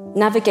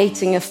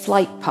navigating a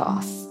flight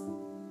path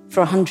for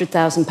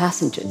 100,000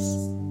 passengers.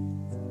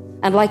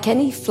 And like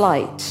any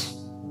flight,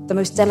 the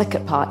most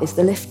delicate part is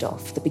the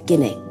liftoff, the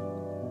beginning.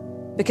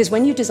 Because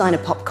when you design a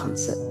pop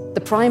concert,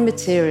 the prime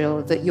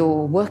material that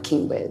you're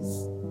working with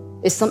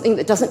is something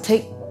that doesn't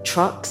take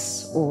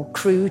trucks or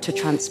crew to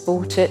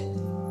transport it.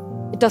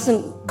 It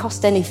doesn't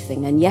cost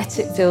anything, and yet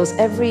it fills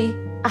every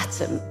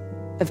atom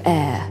of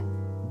air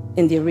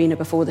in the arena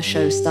before the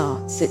show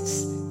starts.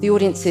 It's the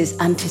audience's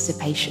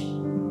anticipation.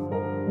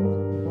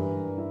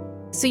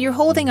 So you're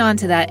holding on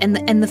to that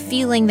and the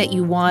feeling that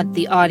you want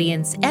the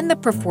audience and the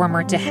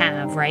performer to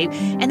have, right?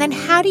 And then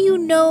how do you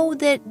know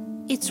that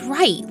it's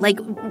right? Like,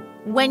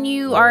 when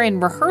you are in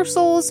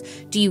rehearsals,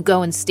 do you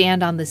go and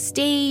stand on the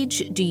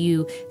stage? Do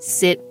you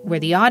sit where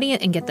the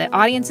audience and get the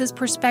audience's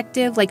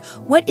perspective? Like,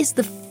 what is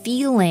the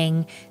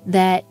feeling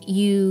that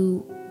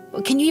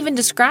can you even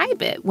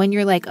describe it when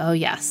you're like, oh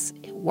yes,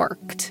 it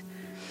worked?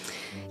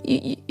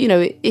 You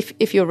know,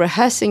 if you're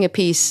rehearsing a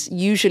piece,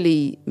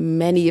 usually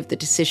many of the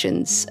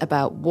decisions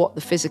about what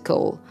the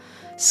physical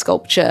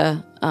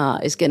sculpture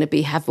is going to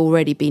be have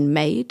already been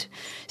made.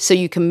 So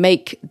you can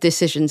make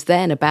decisions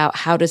then about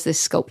how does this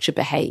sculpture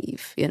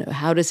behave? You know,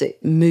 how does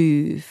it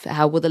move?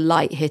 How will the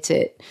light hit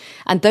it?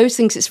 And those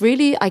things, it's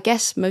really, I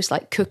guess, most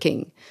like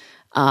cooking.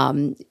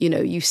 You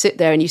know, you sit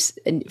there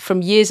and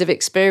from years of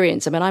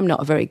experience, I mean, I'm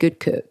not a very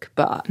good cook,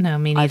 but no,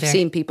 me neither. I've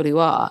seen people who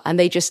are, and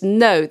they just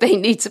know they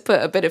need to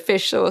put a bit of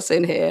fish sauce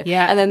in here.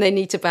 Yeah. And then they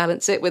need to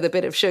balance it with a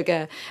bit of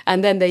sugar.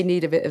 And then they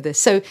need a bit of this.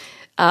 So,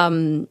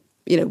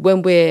 you know,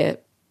 when we're,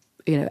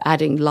 you know,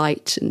 adding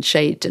light and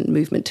shade and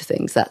movement to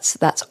things,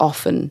 that's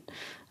often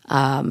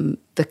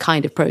the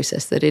kind of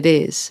process that it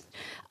is.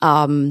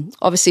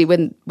 Obviously,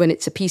 when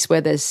it's a piece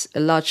where there's a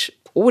large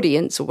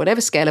audience or whatever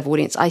scale of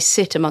audience, I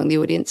sit among the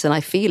audience and I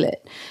feel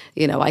it.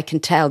 You know, I can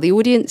tell the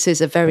audience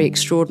is a very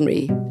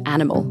extraordinary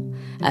animal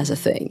as a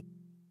thing.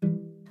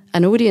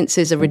 An audience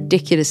is a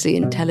ridiculously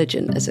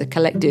intelligent as a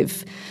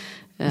collective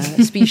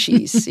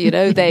species. You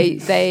know,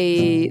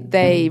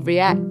 they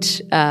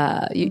react.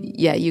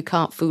 You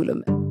can't fool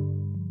them.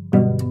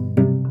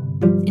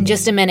 In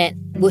just a minute,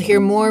 we'll hear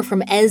more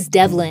from Ez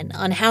Devlin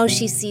on how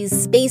she sees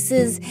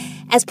spaces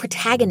as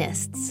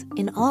protagonists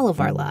in all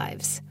of our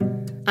lives.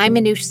 I'm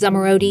Manoush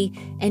Zomorodi,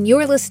 and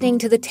you're listening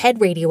to the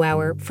TED Radio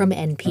Hour from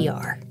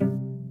NPR.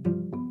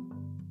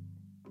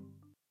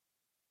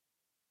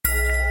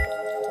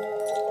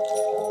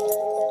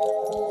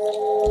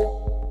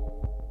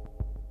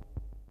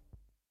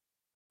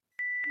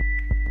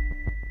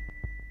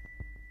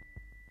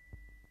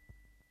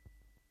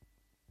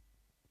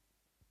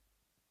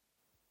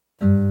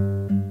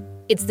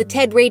 It's the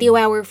TED Radio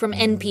Hour from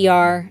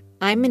NPR.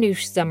 I'm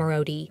Manoush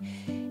Zomorodi,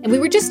 and we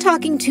were just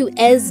talking to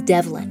Ez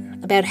Devlin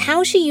about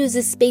how she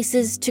uses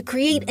spaces to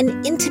create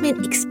an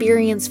intimate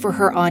experience for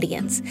her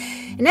audience.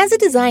 And as a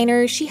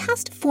designer, she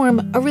has to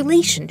form a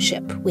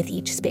relationship with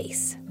each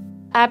space.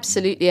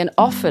 Absolutely. And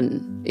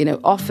often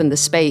the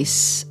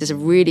space is a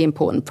really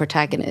important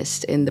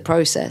protagonist in the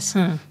process.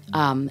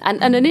 And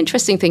an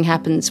interesting thing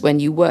happens when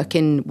you work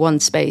in one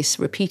space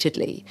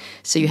repeatedly.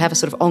 So you have a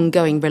sort of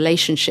ongoing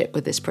relationship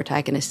with this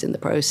protagonist in the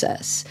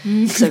process.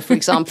 So, for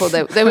example,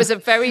 there was a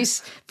very,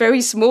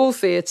 very small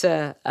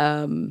theatre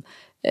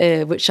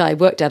which I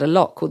worked at a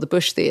lot, called the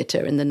Bush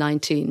Theatre in the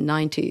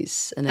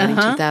 1990s and early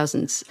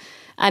 2000s.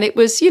 And it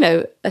was, you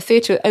know, a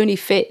theatre that only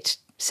fit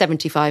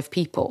 75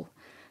 people.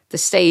 The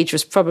stage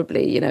was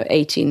probably,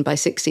 18 by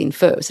 16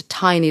 foot. It was a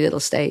tiny little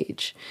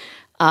stage.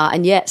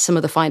 And yet some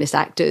of the finest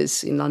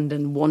actors in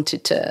London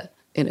wanted to,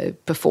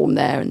 perform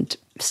there and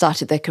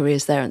started their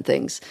careers there and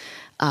things.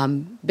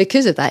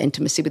 Because of that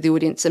intimacy with the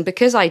audience. And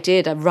because I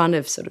did a run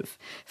of sort of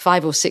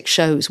 5 or 6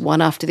 shows,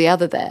 one after the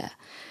other there,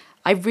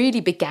 I really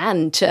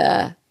began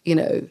to,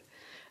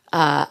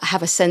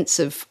 have a sense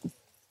of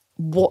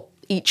what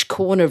each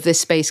corner of this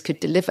space could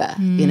deliver,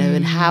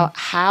 and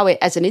how it,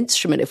 as an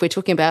instrument, if we're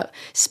talking about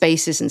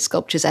spaces and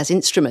sculptures as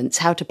instruments,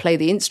 how to play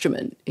the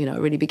instrument, I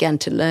really began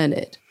to learn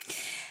it.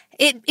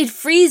 It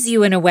frees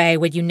you in a way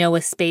when you know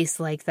a space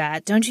like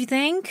that, don't you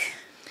think?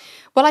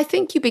 Well, I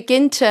think you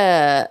begin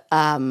to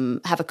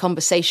have a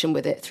conversation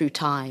with it through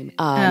time.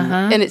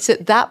 And it's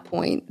at that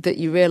point that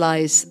you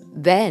realize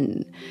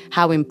then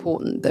how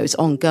important those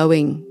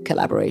ongoing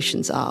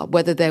collaborations are,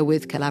 whether they're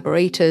with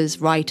collaborators,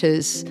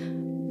 writers,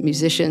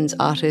 musicians,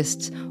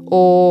 artists,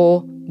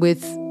 or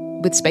with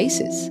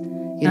spaces.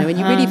 you know, and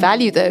you really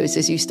value those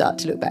as you start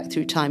to look back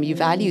through time. You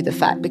value the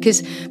fact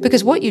because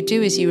what you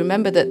do is you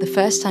remember that the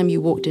first time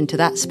you walked into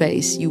that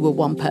space, you were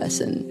one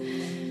person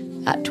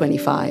at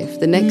 25.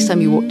 The next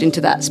time you walked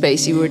into that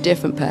space, you were a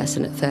different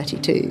person at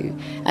 32.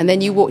 And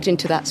then you walked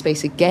into that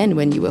space again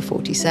when you were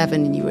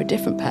 47 and you were a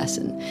different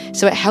person.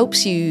 So it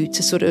helps you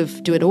to sort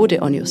of do an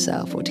audit on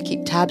yourself or to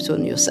keep tabs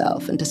on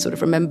yourself and to sort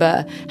of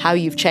remember how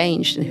you've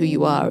changed and who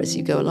you are as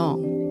you go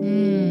along.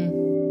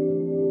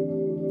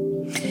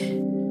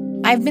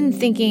 I've been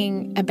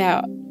thinking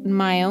about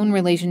my own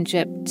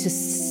relationship to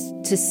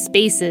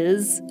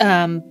spaces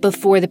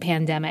before the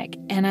pandemic.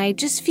 And I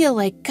just feel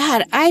like,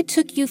 God, I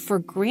took you for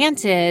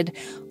granted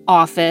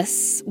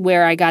office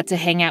where I got to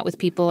hang out with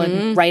people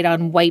and write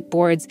on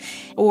whiteboards.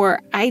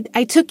 Or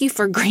I took you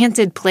for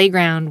granted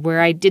playground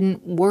where I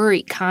didn't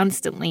worry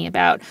constantly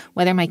about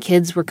whether my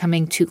kids were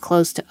coming too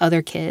close to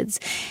other kids.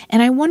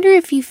 And I wonder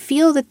if you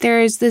feel that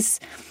there's this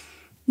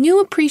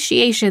new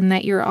appreciation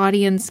that your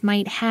audience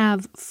might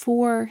have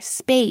for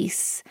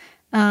space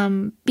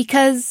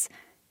because,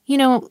 you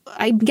know,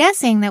 I'm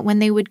guessing that when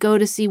they would go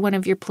to see one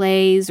of your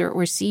plays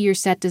or see your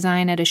set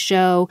design at a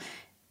show,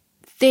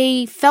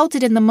 they felt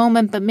it in the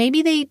moment, but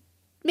maybe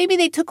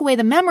they took away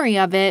the memory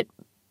of it,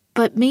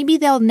 but maybe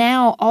they'll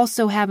now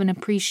also have an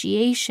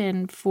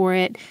appreciation for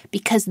it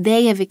because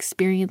they have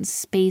experienced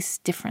space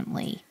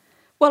differently.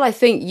 Well, I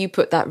think you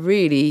put that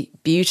really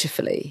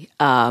beautifully.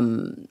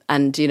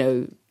 And, you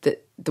know,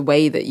 the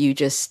way that you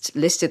just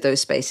listed those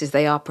spaces,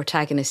 they are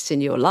protagonists in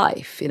your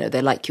life. You know,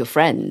 they're like your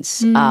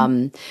friends.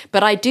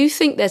 But I do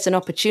think there's an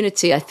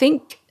opportunity. I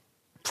think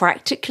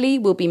practically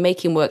we'll be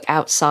making work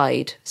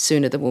outside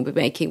sooner than we'll be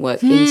making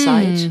work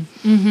inside.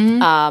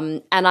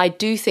 And I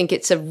do think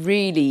it's a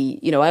really,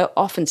 you know, I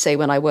often say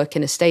when I work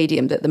in a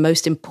stadium that the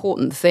most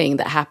important thing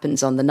that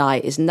happens on the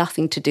night is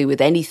nothing to do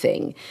with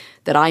anything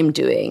that I'm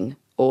doing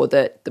or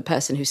that the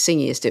person who's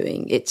singing is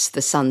doing. It's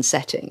the sun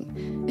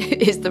setting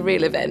is the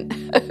real event.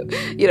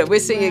 You know, we're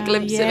seeing a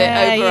glimpse of it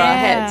over our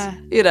heads,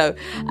 you know.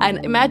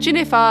 And imagine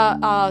if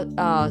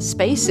our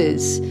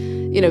spaces,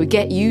 you know,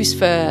 get used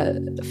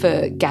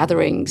for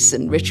gatherings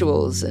and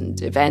rituals and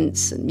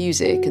events and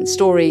music and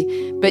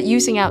story, but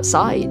using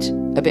outside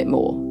a bit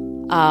more.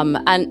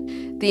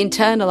 And the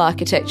internal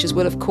architectures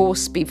will, of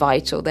course, be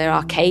vital. There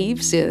are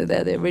caves, you know,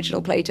 they're the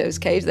original Plato's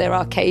caves. There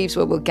are caves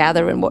where we'll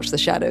gather and watch the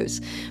shadows.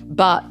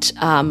 But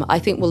I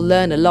think we'll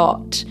learn a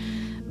lot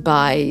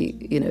by,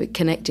 you know,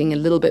 connecting a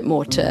little bit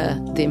more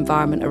to the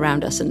environment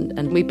around us.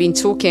 And we've been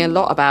talking a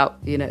lot about,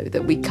 you know,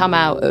 that we come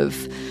out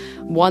of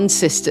one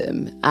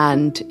system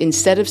and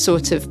instead of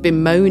sort of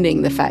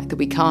bemoaning the fact that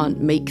we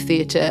can't make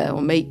theatre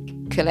or make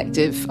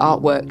collective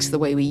artworks the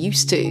way we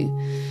used to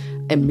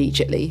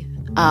immediately,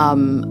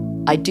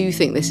 I do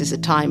think this is a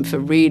time for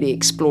really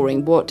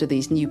exploring what do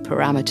these new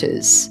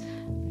parameters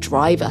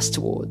drive us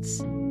towards.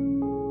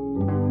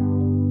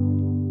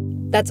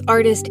 That's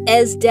artist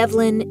Ez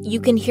Devlin. You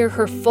can hear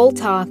her full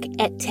talk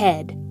at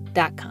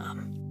TED.com.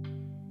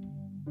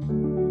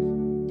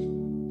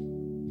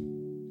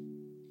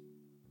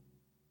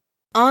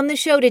 On the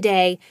show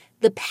today,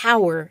 the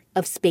power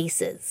of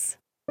spaces.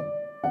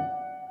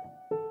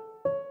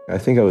 I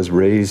think I was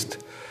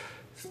raised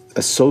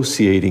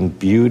associating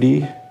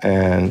beauty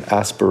and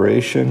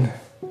aspiration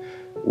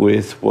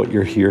with what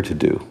you're here to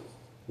do,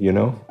 you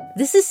know?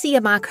 This is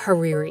Siamak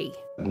Hariri.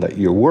 That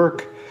your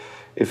work,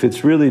 if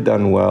it's really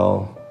done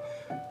well,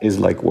 is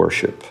like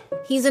worship.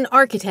 He's an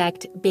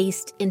architect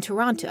based in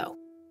Toronto.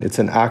 It's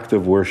an act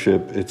of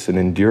worship. It's an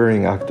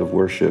enduring act of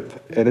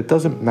worship. And it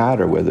doesn't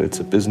matter whether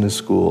it's a business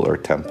school or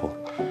a temple.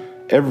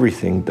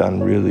 Everything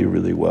done really,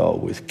 really well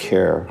with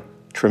care,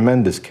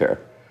 tremendous care.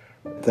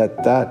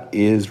 That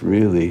is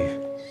really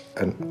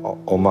an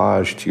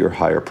homage to your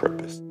higher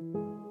purpose.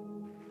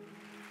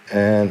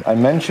 And I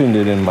mentioned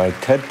it in my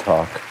TED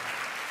Talk.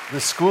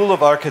 The School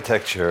of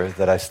Architecture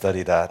that I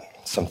studied at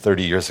some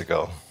 30 years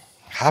ago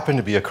happened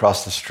to be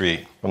across the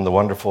street from the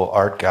wonderful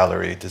art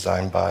gallery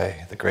designed by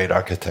the great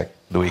architect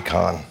Louis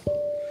Kahn.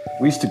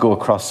 We used to go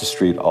across the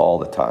street all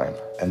the time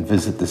and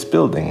visit this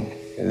building.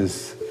 It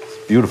is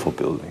a beautiful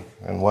building.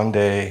 And one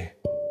day,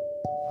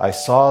 I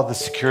saw the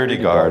security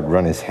guard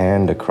run his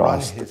hand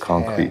across the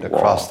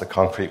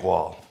concrete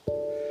wall.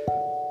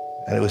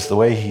 And it was the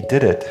way he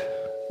did it,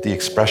 the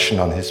expression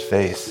on his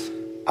face.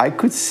 I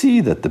could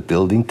see that the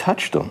building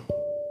touched him.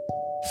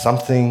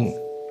 Something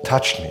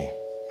touched me.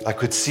 I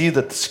could see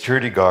that the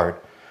security guard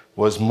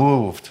was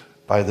moved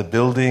by the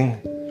building.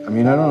 I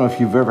mean, I don't know if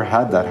you've ever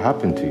had that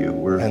happen to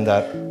you, and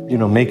that, you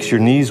know, makes your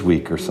knees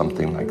weak or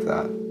something like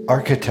that.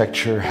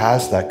 Architecture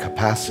has that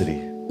capacity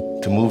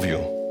to move you.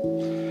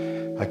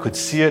 I could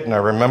see it, and I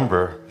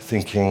remember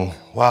thinking,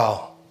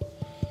 wow,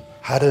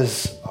 how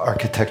does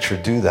architecture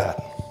do that?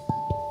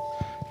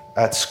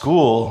 At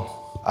school,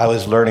 I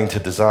was learning to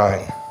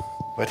design,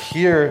 but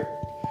here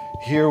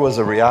was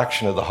a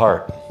reaction of the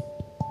heart,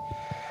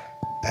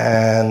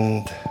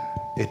 and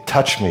it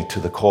touched me to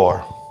the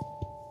core.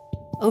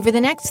 Over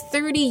the next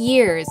 30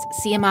 years,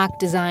 Siamak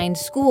designed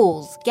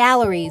schools,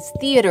 galleries,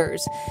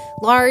 theaters,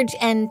 large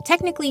and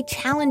technically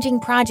challenging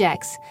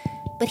projects.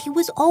 but he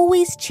was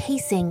always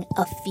chasing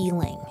a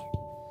feeling.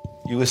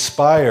 You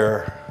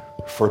aspire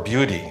for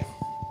beauty,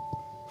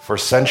 for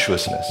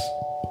sensuousness,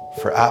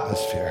 for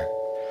atmosphere.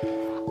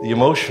 The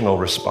emotional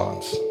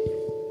response,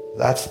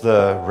 that's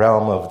the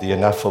realm of the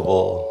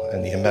ineffable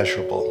and the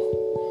immeasurable.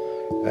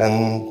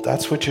 And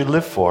that's what you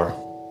live for,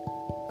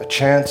 a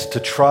chance to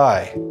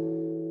try.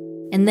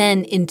 And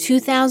then in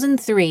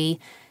 2003,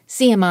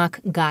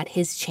 Siamak got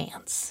his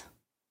chance.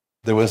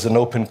 There was an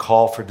open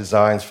call for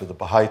designs for the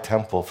Baha'i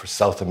Temple for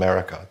South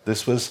America.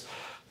 This was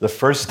the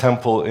first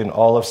temple in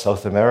all of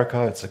South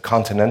America. It's a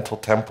continental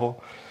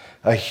temple,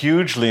 a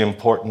hugely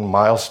important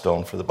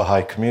milestone for the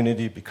Baha'i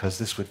community because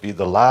this would be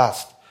the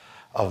last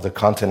of the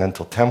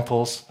continental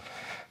temples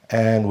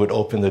and would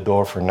open the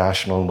door for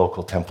national and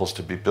local temples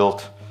to be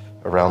built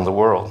around the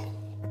world.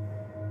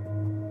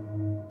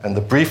 And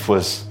the brief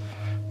was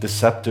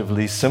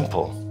deceptively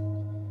simple.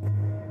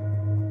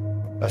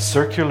 A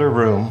circular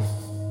room,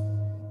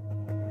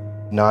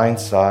 9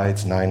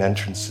 sides, 9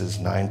 entrances,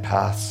 9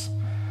 paths,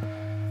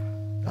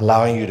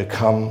 allowing you to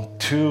come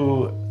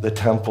to the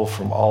temple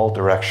from all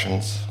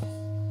directions.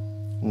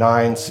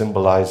 9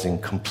 symbolizing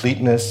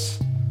completeness,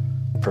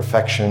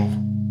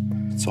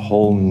 perfection. It's a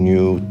whole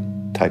new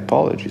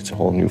typology. It's a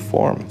whole new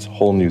form. It's a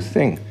whole new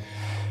thing.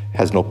 It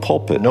has no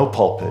pulpit. No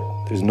pulpit.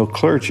 There's no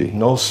clergy.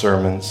 No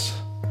sermons.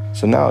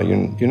 So now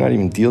you're not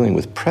even dealing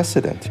with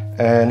precedent.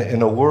 And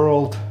in a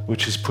world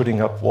which is putting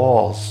up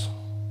walls,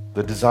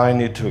 the design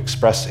needed to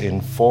express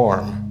in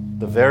form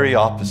the very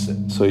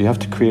opposite. So you have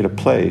to create a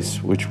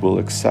place which will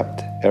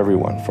accept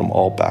everyone from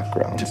all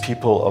backgrounds. To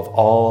people of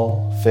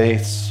all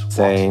faiths.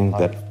 Saying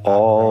that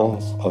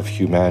all of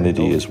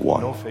humanity is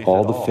one.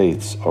 All the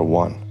faiths are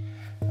one.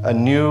 A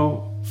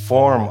new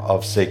form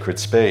of sacred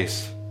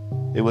space.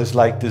 It was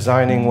like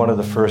designing one of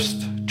the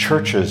first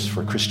churches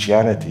for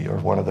Christianity or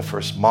one of the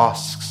first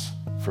mosques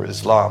for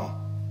Islam.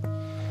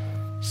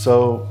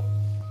 So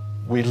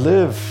we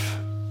live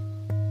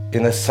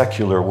in a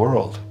secular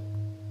world.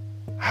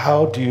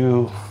 How do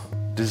you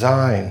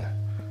design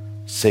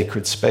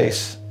sacred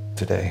space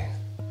today?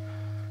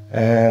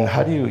 And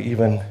how do you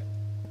even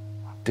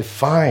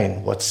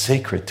define what's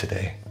sacred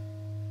today?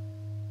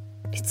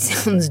 It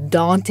sounds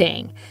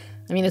daunting.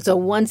 I mean, it's a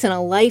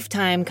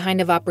once-in-a-lifetime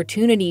kind of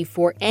opportunity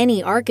for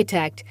any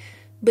architect.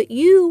 But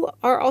you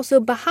are also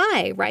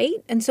Baha'i, right?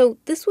 And so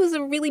this was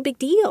a really big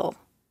deal.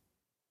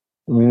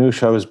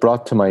 Minouche, I was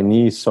brought to my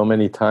knees so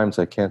many times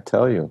I can't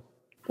tell you.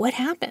 What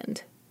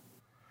happened?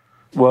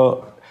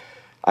 Well,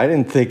 I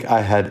didn't think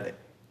I had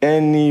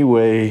any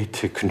way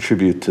to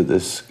contribute to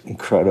this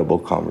incredible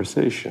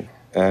conversation.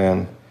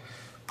 And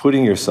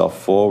putting yourself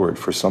forward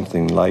for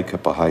something like a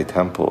Baha'i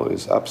temple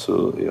is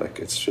absolutely,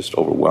 it's just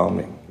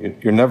overwhelming.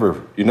 You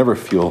never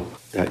feel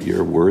that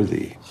you're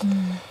worthy.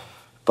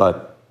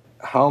 But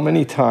how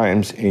many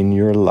times in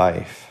your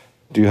life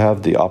do you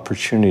have the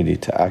opportunity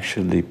to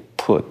actually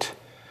put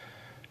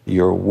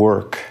your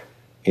work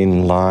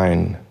in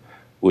line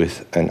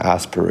with an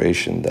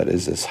aspiration that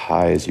is as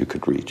high as you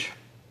could reach,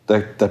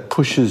 that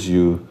pushes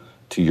you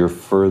to your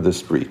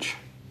furthest reach?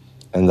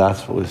 And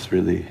that was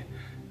really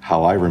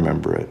how I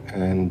remember it.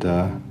 And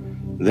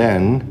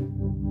then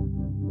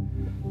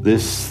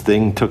this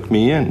thing took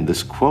me in,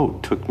 this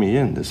quote took me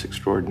in, this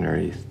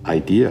extraordinary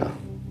idea.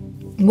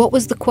 What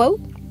was the quote?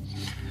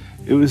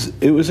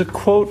 It was a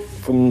quote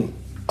from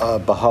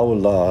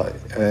Baha'u'llah,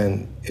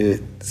 and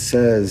it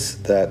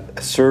says that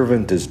a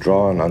servant is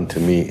drawn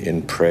unto me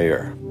in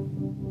prayer.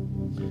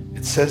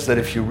 It says that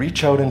if you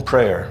reach out in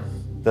prayer,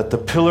 that the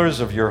pillars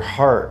of your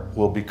heart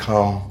will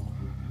become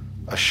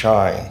a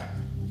shine.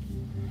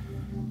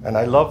 And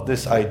I love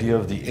this idea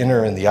of the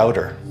inner and the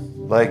outer.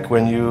 Like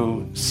when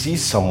you see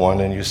someone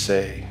and you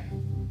say,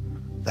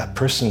 that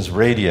person's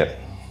radiant.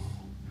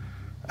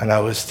 And I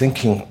was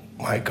thinking,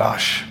 my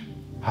gosh,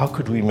 how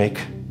could we make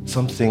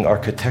something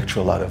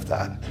architectural out of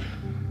that?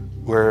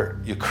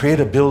 Where you create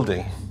a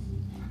building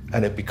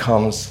and it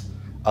becomes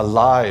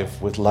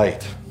alive with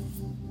light.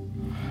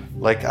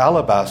 Like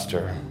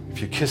alabaster,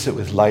 if you kiss it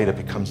with light, it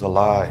becomes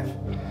alive.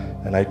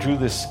 And I drew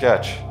this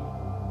sketch,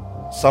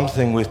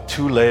 something with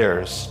 2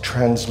 layers,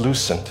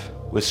 translucent,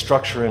 with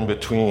structure in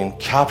between,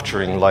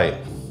 capturing light.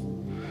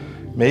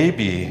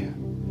 Maybe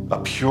a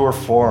pure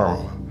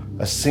form,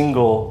 a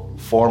single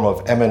form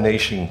of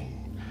emanation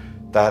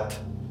that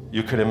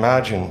you could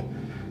imagine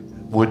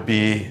would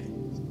be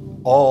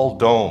all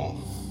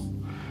dome.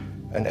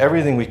 And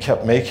everything we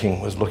kept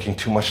making was looking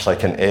too much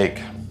like an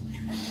egg.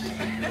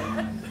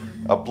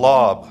 A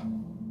blob.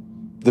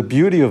 The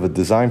beauty of a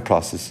design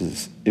process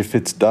is, if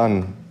it's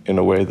done in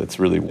a way that's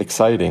really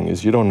exciting,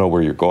 is you don't know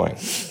where you're going.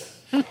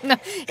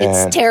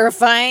 It's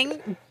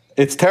terrifying.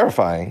 It's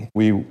terrifying.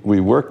 We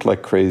worked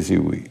like crazy.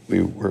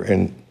 We were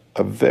in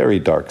a very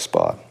dark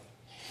spot.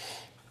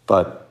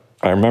 But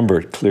I remember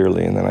it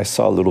clearly, and then I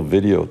saw a little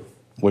video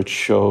which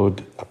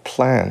showed a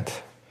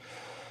plant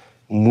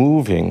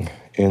moving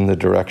in the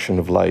direction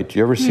of light. Do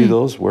you ever see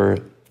those where...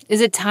 Is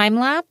it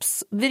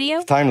time-lapse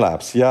video?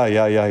 Time-lapse,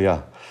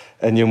 yeah.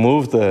 And you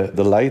move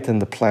the light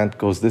and the plant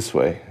goes this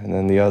way and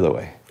then the other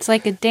way. It's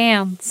like a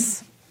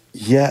dance.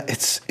 Yeah,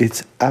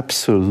 it's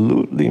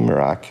absolutely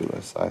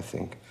miraculous, I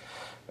think.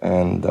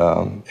 And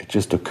it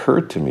just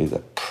occurred to me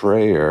that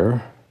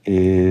prayer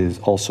is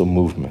also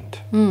movement.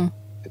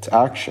 It's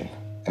action.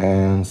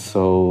 And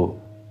so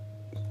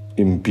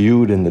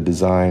imbued in the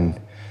design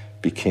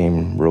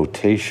became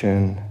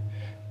rotation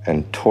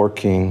and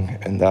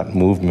torquing, and that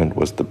movement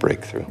was the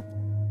breakthrough.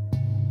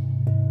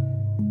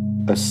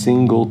 A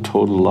single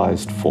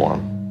totalized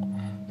form,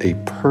 a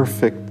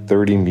perfect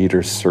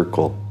 30-meter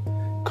circle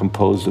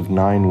composed of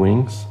 9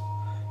 wings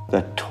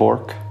that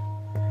torque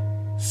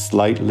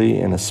slightly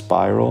in a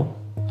spiral,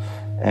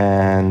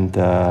 and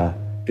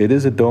it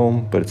is a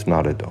dome, but it's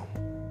not a dome.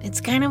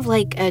 It's kind of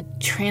like a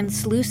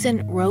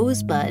translucent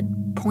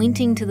rosebud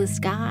pointing to the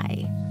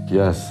sky.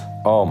 Yes.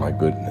 Oh my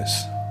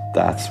goodness.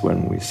 That's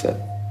when we said,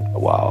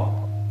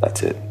 wow,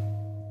 that's it.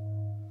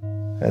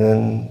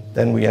 And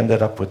then we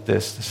ended up with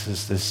this. This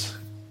is this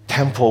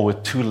temple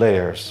with 2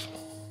 layers,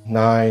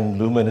 9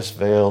 luminous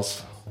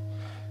veils,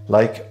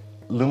 like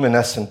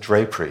luminescent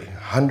drapery.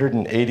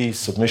 180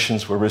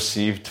 submissions were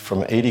received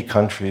from 80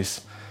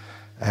 countries,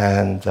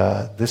 and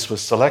this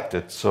was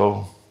selected.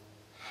 So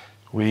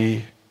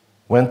we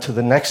went to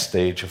the next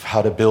stage of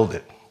how to build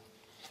it.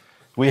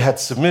 We had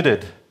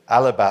submitted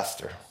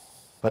alabaster,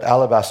 but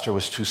alabaster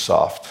was too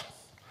soft.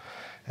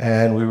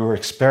 And we were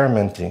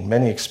experimenting,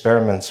 many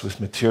experiments with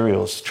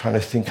materials, trying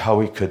to think how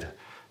we could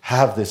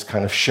have this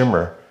kind of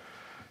shimmer.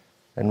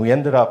 And we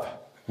ended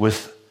up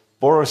with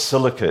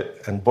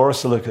borosilicate, and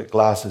borosilicate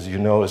glass, as you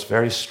know, is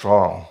very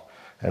strong.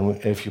 And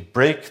if you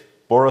break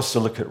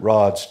borosilicate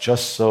rods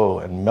just so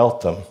and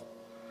melt them,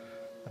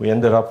 we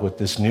ended up with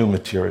this new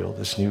material,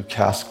 this new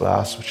cast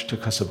glass, which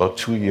took us about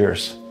 2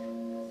 years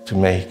to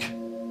make.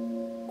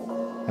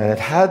 And it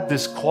had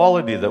this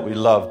quality that we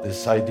loved,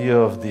 this idea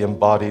of the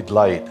embodied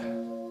light.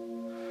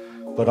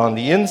 But on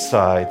the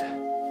inside,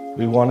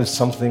 we wanted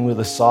something with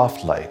a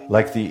soft light,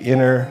 like the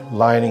inner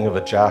lining of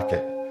a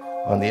jacket.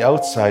 On the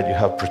outside, you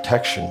have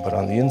protection, but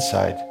on the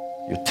inside,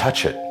 you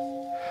touch it.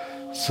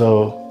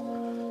 So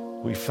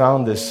we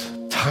found this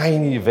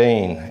tiny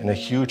vein in a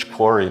huge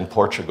quarry in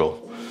Portugal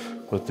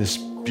with this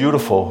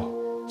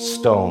beautiful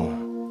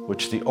stone,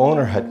 which the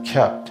owner had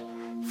kept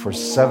for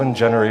 7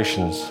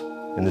 generations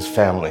in his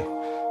family,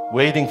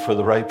 waiting for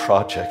the right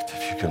project,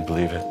 if you can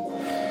believe it.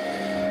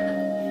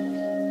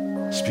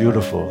 It's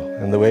beautiful,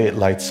 and the way it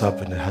lights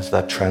up, and it has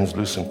that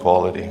translucent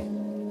quality.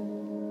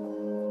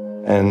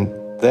 And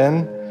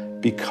then,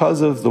 because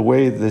of the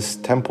way this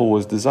temple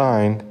was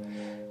designed,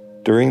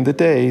 during the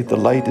day, the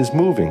light is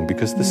moving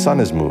because the sun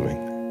is moving.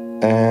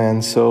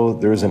 And so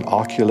there's an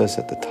oculus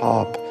at the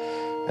top,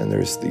 and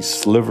there's these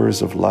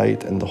slivers of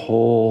light, and the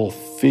whole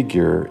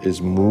figure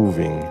is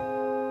moving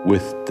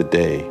with the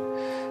day.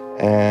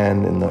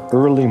 And in the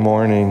early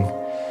morning,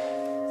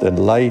 the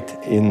light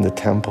in the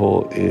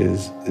temple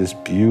is this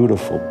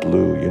beautiful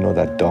blue, you know,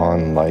 that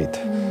dawn light.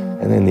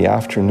 And in the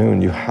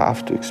afternoon, you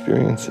have to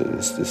experience it.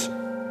 It's this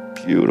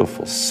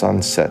beautiful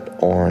sunset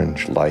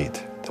orange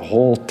light. The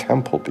whole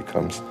temple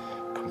becomes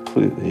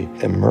completely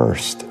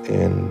immersed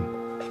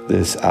in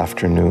this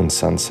afternoon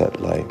sunset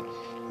light.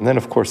 And then,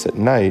 of course, at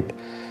night,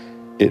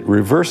 it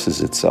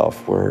reverses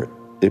itself where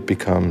it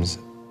becomes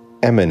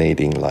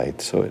emanating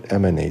light. So it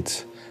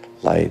emanates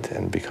light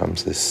and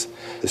becomes this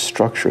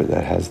structure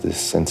that has this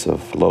sense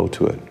of flow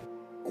to it.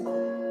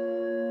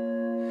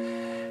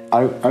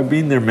 I've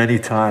been there many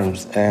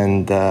times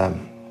and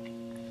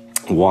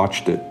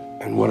watched it.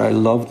 And what I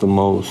love the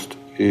most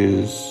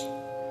is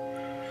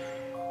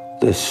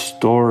the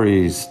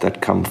stories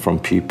that come from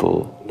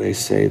people. They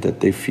say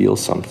that they feel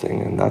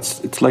something, and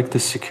it's like the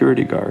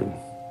security guard,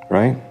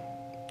 right?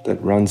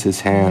 That runs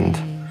his hand,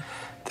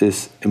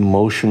 this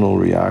emotional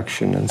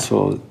reaction. And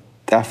so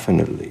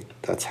definitely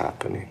that's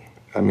happening.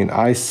 I mean,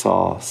 I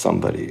saw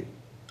somebody,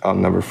 I'll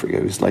never forget,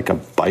 he was like a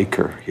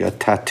biker. He had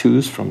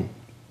tattoos from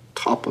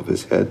top of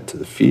his head to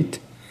the feet,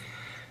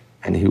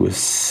 and he was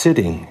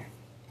sitting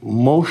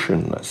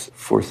motionless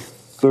for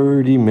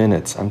 30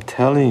 minutes. I'm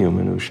telling you,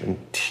 Manoush, and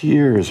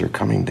tears are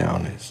coming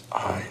down his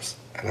eyes.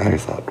 And I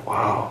thought,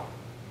 wow.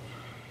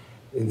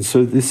 And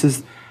so this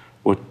is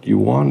what you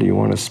want. You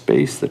want a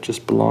space that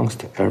just belongs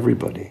to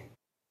everybody.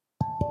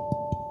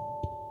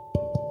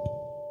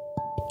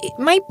 It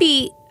might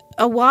be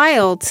a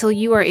while till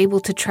you are able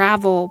to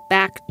travel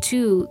back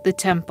to the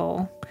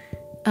temple.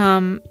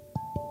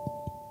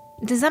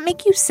 Does that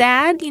make you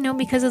sad,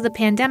 because of the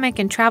pandemic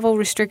and travel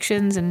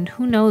restrictions, and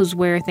who knows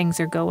where things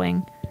are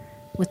going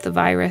with the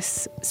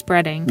virus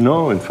spreading?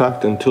 No, in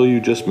fact, until you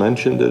just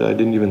mentioned it, I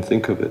didn't even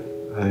think of it.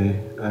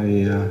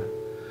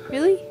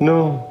 Really?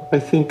 No, I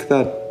think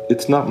that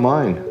it's not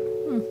mine.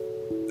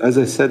 As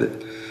I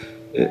said,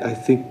 I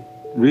think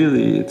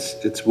really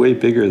it's way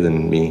bigger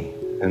than me.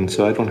 And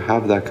so I don't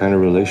have that kind of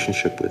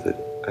relationship with it.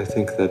 I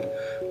think that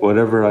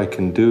whatever I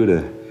can do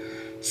to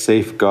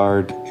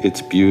safeguard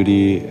its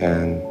beauty,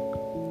 and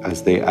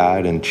as they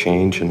add and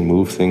change and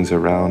move things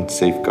around,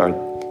 safeguard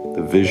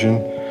the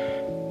vision.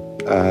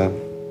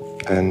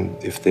 And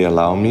if they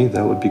allow me,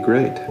 that would be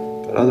great.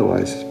 But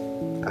otherwise,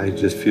 I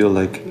just feel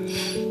like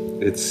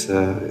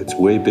It's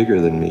way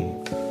bigger than me,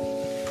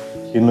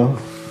 you know?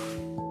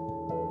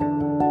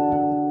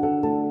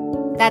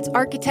 That's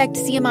architect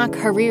Siamak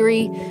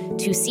Hariri.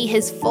 To see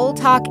his full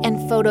talk and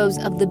photos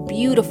of the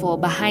beautiful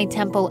Baha'i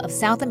Temple of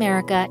South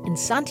America in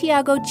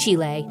Santiago,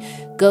 Chile,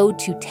 go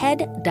to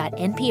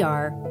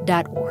ted.npr.org.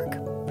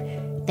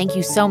 Thank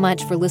you so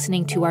much for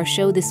listening to our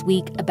show this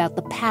week about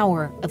the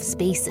power of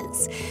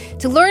spaces.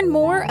 To learn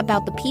more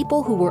about the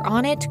people who were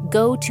on it,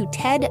 go to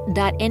ted.npr.org.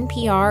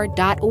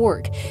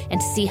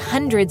 And to see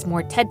hundreds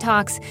more TED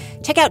Talks,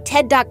 check out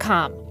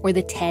TED.com or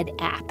the TED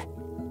app.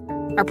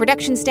 Our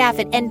production staff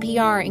at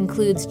NPR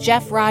includes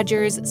Jeff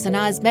Rogers,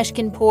 Sanaz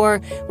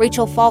Meshkinpour,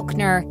 Rachel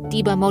Faulkner,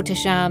 Diba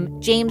Mohtasham,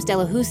 James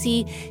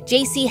Delahousie,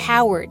 J.C.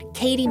 Howard,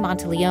 Katie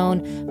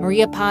Monteleone,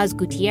 Maria Paz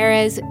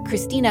Gutierrez,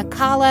 Christina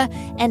Kala,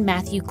 and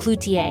Matthew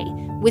Cloutier,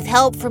 with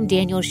help from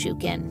Daniel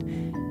Shukin.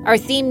 Our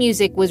theme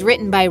music was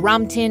written by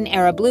Ramtin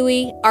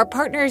Arablouei. Our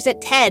partners at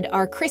TED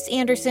are Chris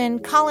Anderson,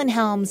 Colin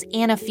Helms,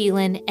 Anna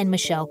Phelan, and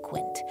Michelle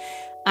Quint.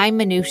 I'm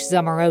Manoush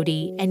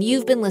Zomorodi, and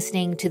you've been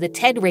listening to the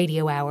TED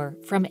Radio Hour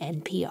from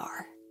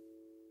NPR.